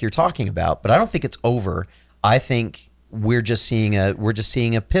switch like you're talking about, but I don't think it's over. I think we're just seeing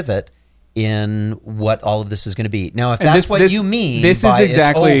a pivot in what all of this is going to be. Now, if that's what you mean, it's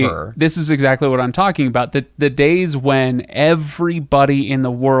over. This is exactly what I'm talking about. The days when everybody in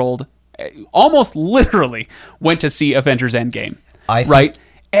the world, almost literally, went to see Avengers Endgame. Right?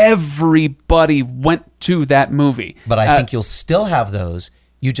 Everybody went to that movie. But I think you'll still have those.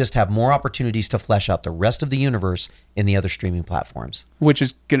 You just have more opportunities to flesh out the rest of the universe in the other streaming platforms. Which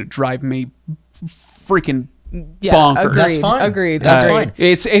is going to drive me freaking bonkers. Agreed. That's fine. Agreed. That's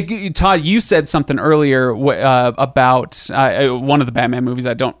fine. Todd, you said something earlier about one of the Batman movies.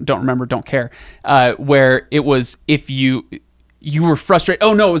 I don't remember, don't care, where it was if you were frustrated.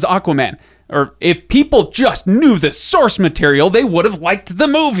 Oh, no, it was Aquaman. Or if people just knew the source material, they would have liked the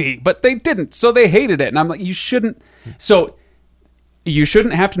movie, but they didn't, so they hated it. And I'm like, you shouldn't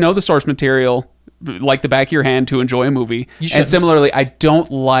have to know the source material like the back of your hand to enjoy a movie. And similarly, I don't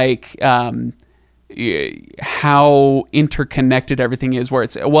like how interconnected everything is, where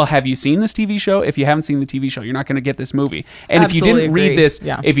it's, well, have you seen this TV show? If you haven't seen the TV show, you're not going to get this movie. And Absolutely if you didn't read agree. this,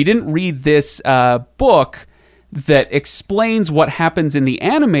 Yeah. if you didn't read this book that explains what happens in the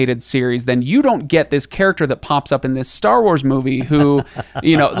animated series, then you don't get this character that pops up in this Star Wars movie who,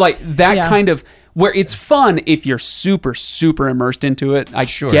 like that Yeah. kind of, where it's fun if you're super, super immersed into it. I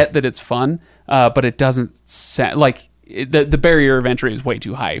Sure. get that it's fun, but it doesn't the barrier of entry is way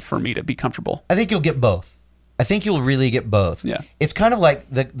too high for me to be comfortable. I think you'll get both. I think you'll really get both. Yeah. It's kind of like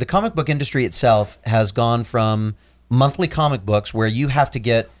the comic book industry itself has gone from monthly comic books where you have to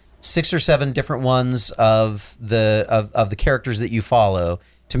get 6 or 7 different ones of the characters that you follow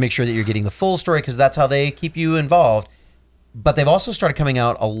to make sure that you're getting the full story, because that's how they keep you involved. But they've also started coming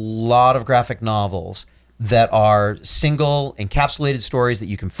out a lot of graphic novels that are single encapsulated stories that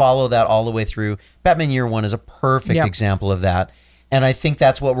you can follow that all the way through. Batman Year One is a perfect Yep. example of that. And I think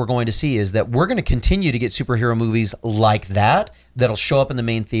that's what we're going to see, is that we're going to continue to get superhero movies like that that'll show up in the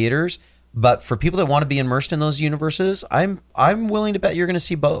main theaters. But for people that want to be immersed in those universes, I'm willing to bet you're going to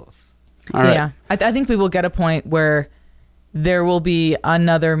see both. All right. Yeah, I think we will get a point where there will be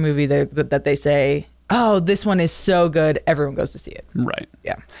another movie that they say, oh, this one is so good, everyone goes to see it. Right.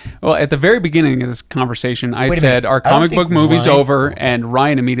 Yeah. Well, at the very beginning of this conversation, I Wait a said minute. our I don't comic think book movie's Ryan- over, and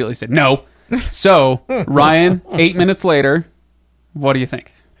Ryan immediately said no. So, Ryan, 8 minutes later, what do you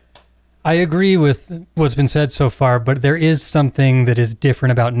think? I agree with what's been said so far, but there is something that is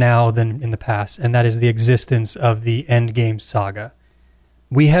different about now than in the past, and that is the existence of the Endgame saga.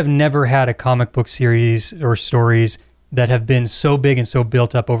 We have never had a comic book series or stories that have been so big and so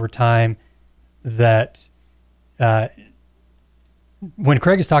built up over time that when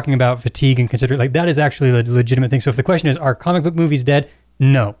Craig is talking about fatigue and consider, like, that is actually a legitimate thing. So if the question is, are comic book movies dead?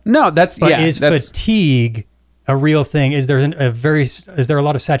 No. No, that's But yeah. is That's fatigue a real thing? Is there is there a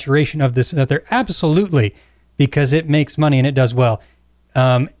lot of saturation of this out there? Absolutely, because it makes money and it does well.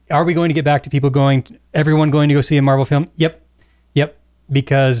 Are we going to get back to everyone going to go see a Marvel film? Yep.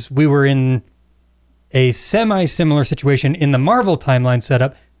 Because we were in a semi-similar situation in the Marvel timeline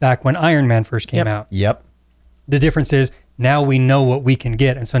setup back when Iron Man first came out. Yep. The difference is now we know what we can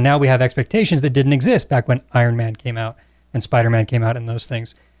get. And so now we have expectations that didn't exist back when Iron Man came out and Spider-Man came out and those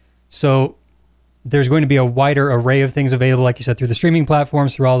things. So there's going to be a wider array of things available, like you said, through the streaming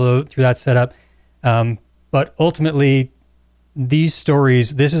platforms, through that setup. But ultimately, these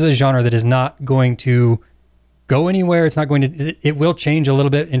stories, this is a genre that is not going to go anywhere. It's not going to, it will change a little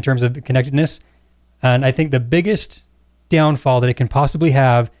bit in terms of connectedness. And I think the biggest downfall that it can possibly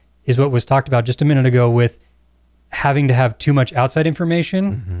have is what was talked about just a minute ago with having to have too much outside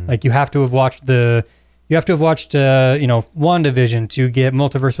information. Mm-hmm. Like you have to have watched WandaVision to get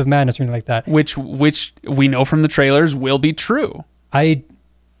Multiverse of Madness or anything like that. which we know from the trailers will be true. I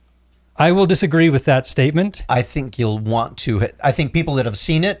will disagree with that statement. I think you'll want to. I think people that have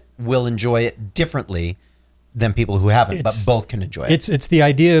seen it will enjoy it differently than people who haven't, but both can enjoy it. It's the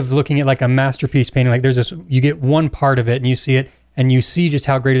idea of looking at like a masterpiece painting. Like there's this, you get one part of it and you see it and you see just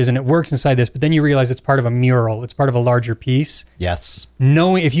how great it is and it works inside this, but then you realize it's part of a mural. It's part of a larger piece. Yes.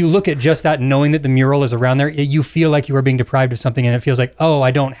 If you look at just that, knowing that the mural is around there, you feel like you are being deprived of something and it feels like, oh,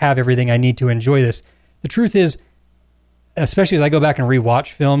 I don't have everything I need to enjoy this. The truth is, especially as I go back and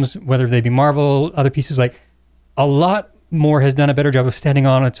rewatch films, whether they be Marvel, other pieces, like a lot more has done a better job of standing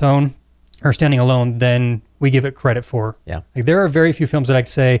on its own or standing alone than we give it credit for. Yeah. Like there are very few films that I'd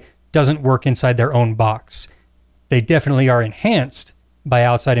say doesn't work inside their own box. They definitely are enhanced by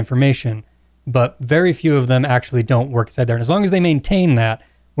outside information, but very few of them actually don't work inside there. And as long as they maintain that,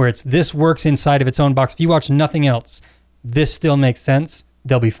 where it's this works inside of its own box, if you watch nothing else, this still makes sense,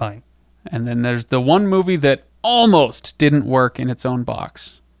 they'll be fine. And then there's the one movie that almost didn't work in its own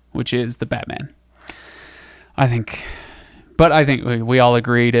box, which is The Batman. I think we all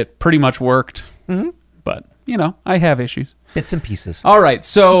agreed it pretty much worked. Mm-hmm. But, I have issues. Bits and pieces. All right.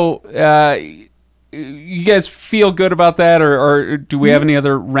 So, you guys feel good about that? Or do we have any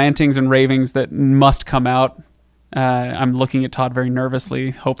other rantings and ravings that must come out? I'm looking at Todd very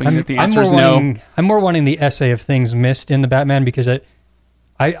nervously, hoping that the answer is no. I'm more wanting the essay of things missed in The Batman because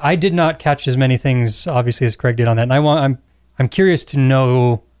I did not catch as many things, obviously, as Craig did on that. And I'm curious to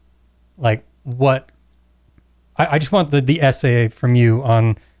know, like, what... I just want the essay from you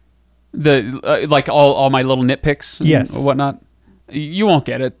on... The like all my little nitpicks and yes. whatnot. You won't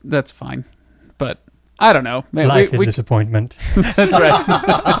get it. That's fine. But I don't know. Man, Life is disappointment. That's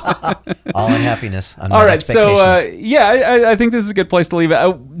right. All unhappiness. All right, so I think this is a good place to leave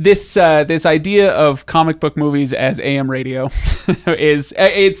it. This idea of comic book movies as AM radio is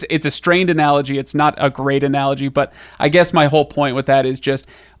it's a strained analogy. It's not a great analogy, but I guess my whole point with that is just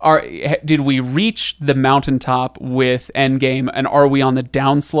did we reach the mountaintop with Endgame, and are we on the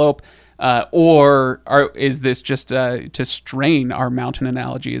downslope? Or is this just to strain our mountain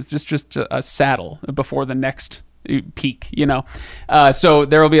analogy? Is this just a saddle before the next peak, you know? So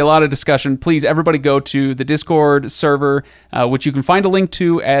there will be a lot of discussion. Please, everybody go to the Discord server, which you can find a link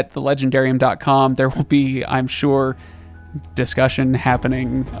to at thelegendarium.com. There will be, I'm sure, discussion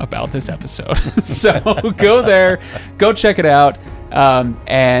happening about this episode. So go there, go check it out.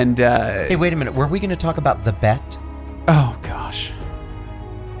 Hey, wait a minute. Were we going to talk about the bet? Oh, gosh.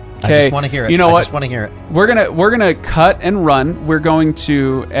 I just want to hear it. You know I what? just want to hear it. We're gonna cut and run. We're going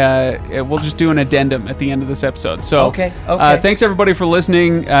to we'll just do an addendum at the end of this episode. So Okay. thanks everybody for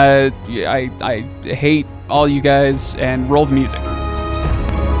listening. I hate all you guys, and roll the music.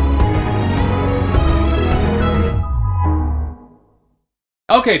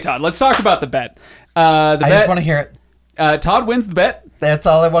 Okay, Todd. Let's talk about the bet. I just want to hear it. Todd wins the bet. That's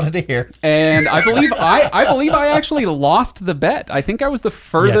all I wanted to hear. And I believe I actually lost the bet. I think I was the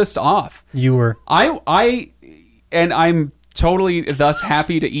furthest off. You were. I'm totally thus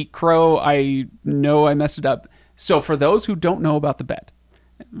happy to eat crow. I know I messed it up. So for those who don't know about the bet,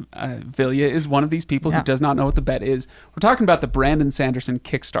 Vilya is one of these people who does not know what the bet is. We're talking about the Brandon Sanderson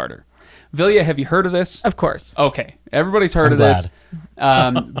Kickstarter. Vilya, have you heard of this? Of course. Okay. Everybody's heard I'm of glad.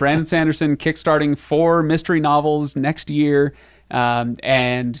 this. Brandon Sanderson kickstarting 4 mystery novels next year.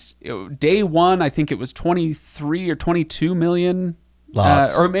 And day one, I think it was 23 or 22 million.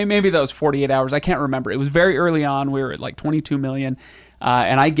 Lots. Or maybe that was 48 hours. I can't remember. It was very early on. We were at like 22 million.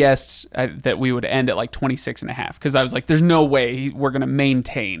 And I guessed that we would end at like 26 and a half, because I was like, there's no way we're going to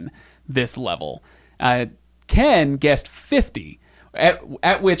maintain this level. Ken guessed 50,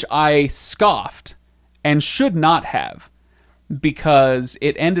 at which I scoffed and should not have, because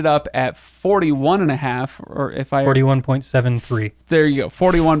it ended up at 41 and a half, or if I 41.73. there you go,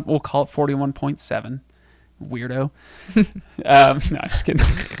 41. We'll call it 41.7. Weirdo. No, just kidding.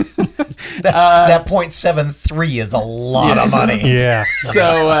 That 0.73 is a lot of money. Yeah.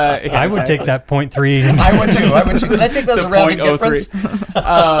 So I would take that 0.3. I would too. Can I take those The rounding 0.03.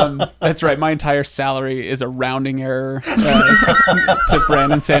 difference? That's right. My entire salary is a rounding error to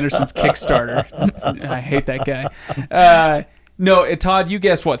Brandon Sanderson's Kickstarter. I hate that guy. No, Todd, you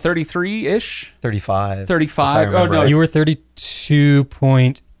guessed what, 33-ish? 35. 35. Oh, no. You were 32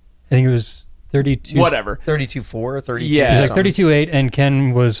 point. I think it was 32. Whatever. 32.4, 32. Yeah. It was like 32.8, and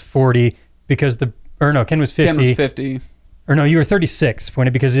Ken was 40 because Ken was 50. Ken was 50. Or no, you were 36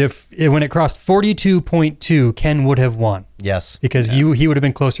 pointed, because when it crossed 42.2, Ken would have won, Yes. because he would have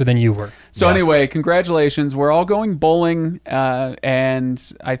been closer than you were. So Yes. anyway, congratulations. We're all going bowling,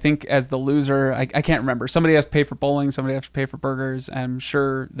 and I think as the loser, I can't remember. Somebody has to pay for bowling, somebody has to pay for burgers. I'm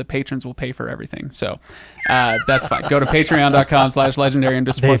sure the patrons will pay for everything. So that's fine. Go to patreon.com/legendarium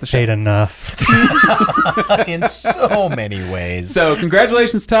to support They've the show. paid enough. In so many ways. So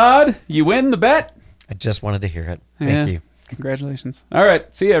congratulations, Todd. You win the bet. I just wanted to hear it. Yeah. Thank you. Congratulations. All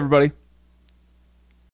right. See you, everybody.